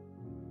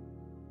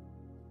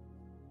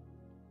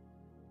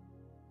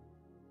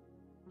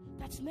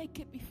 That's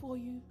naked before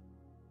you.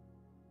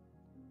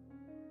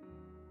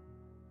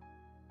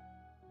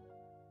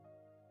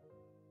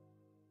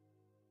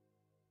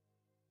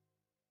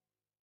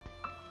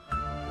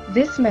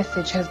 This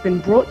message has been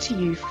brought to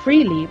you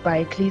freely by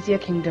Ecclesia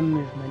Kingdom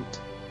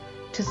Movement.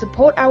 To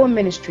support our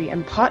ministry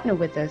and partner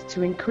with us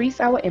to increase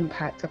our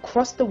impact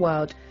across the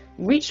world,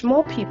 reach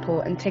more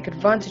people and take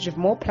advantage of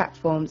more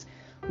platforms,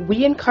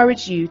 we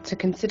encourage you to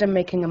consider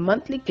making a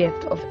monthly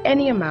gift of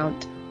any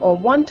amount or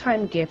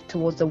one-time gift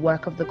towards the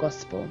work of the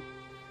gospel.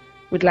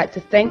 We'd like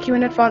to thank you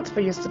in advance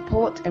for your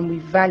support, and we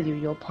value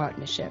your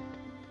partnership.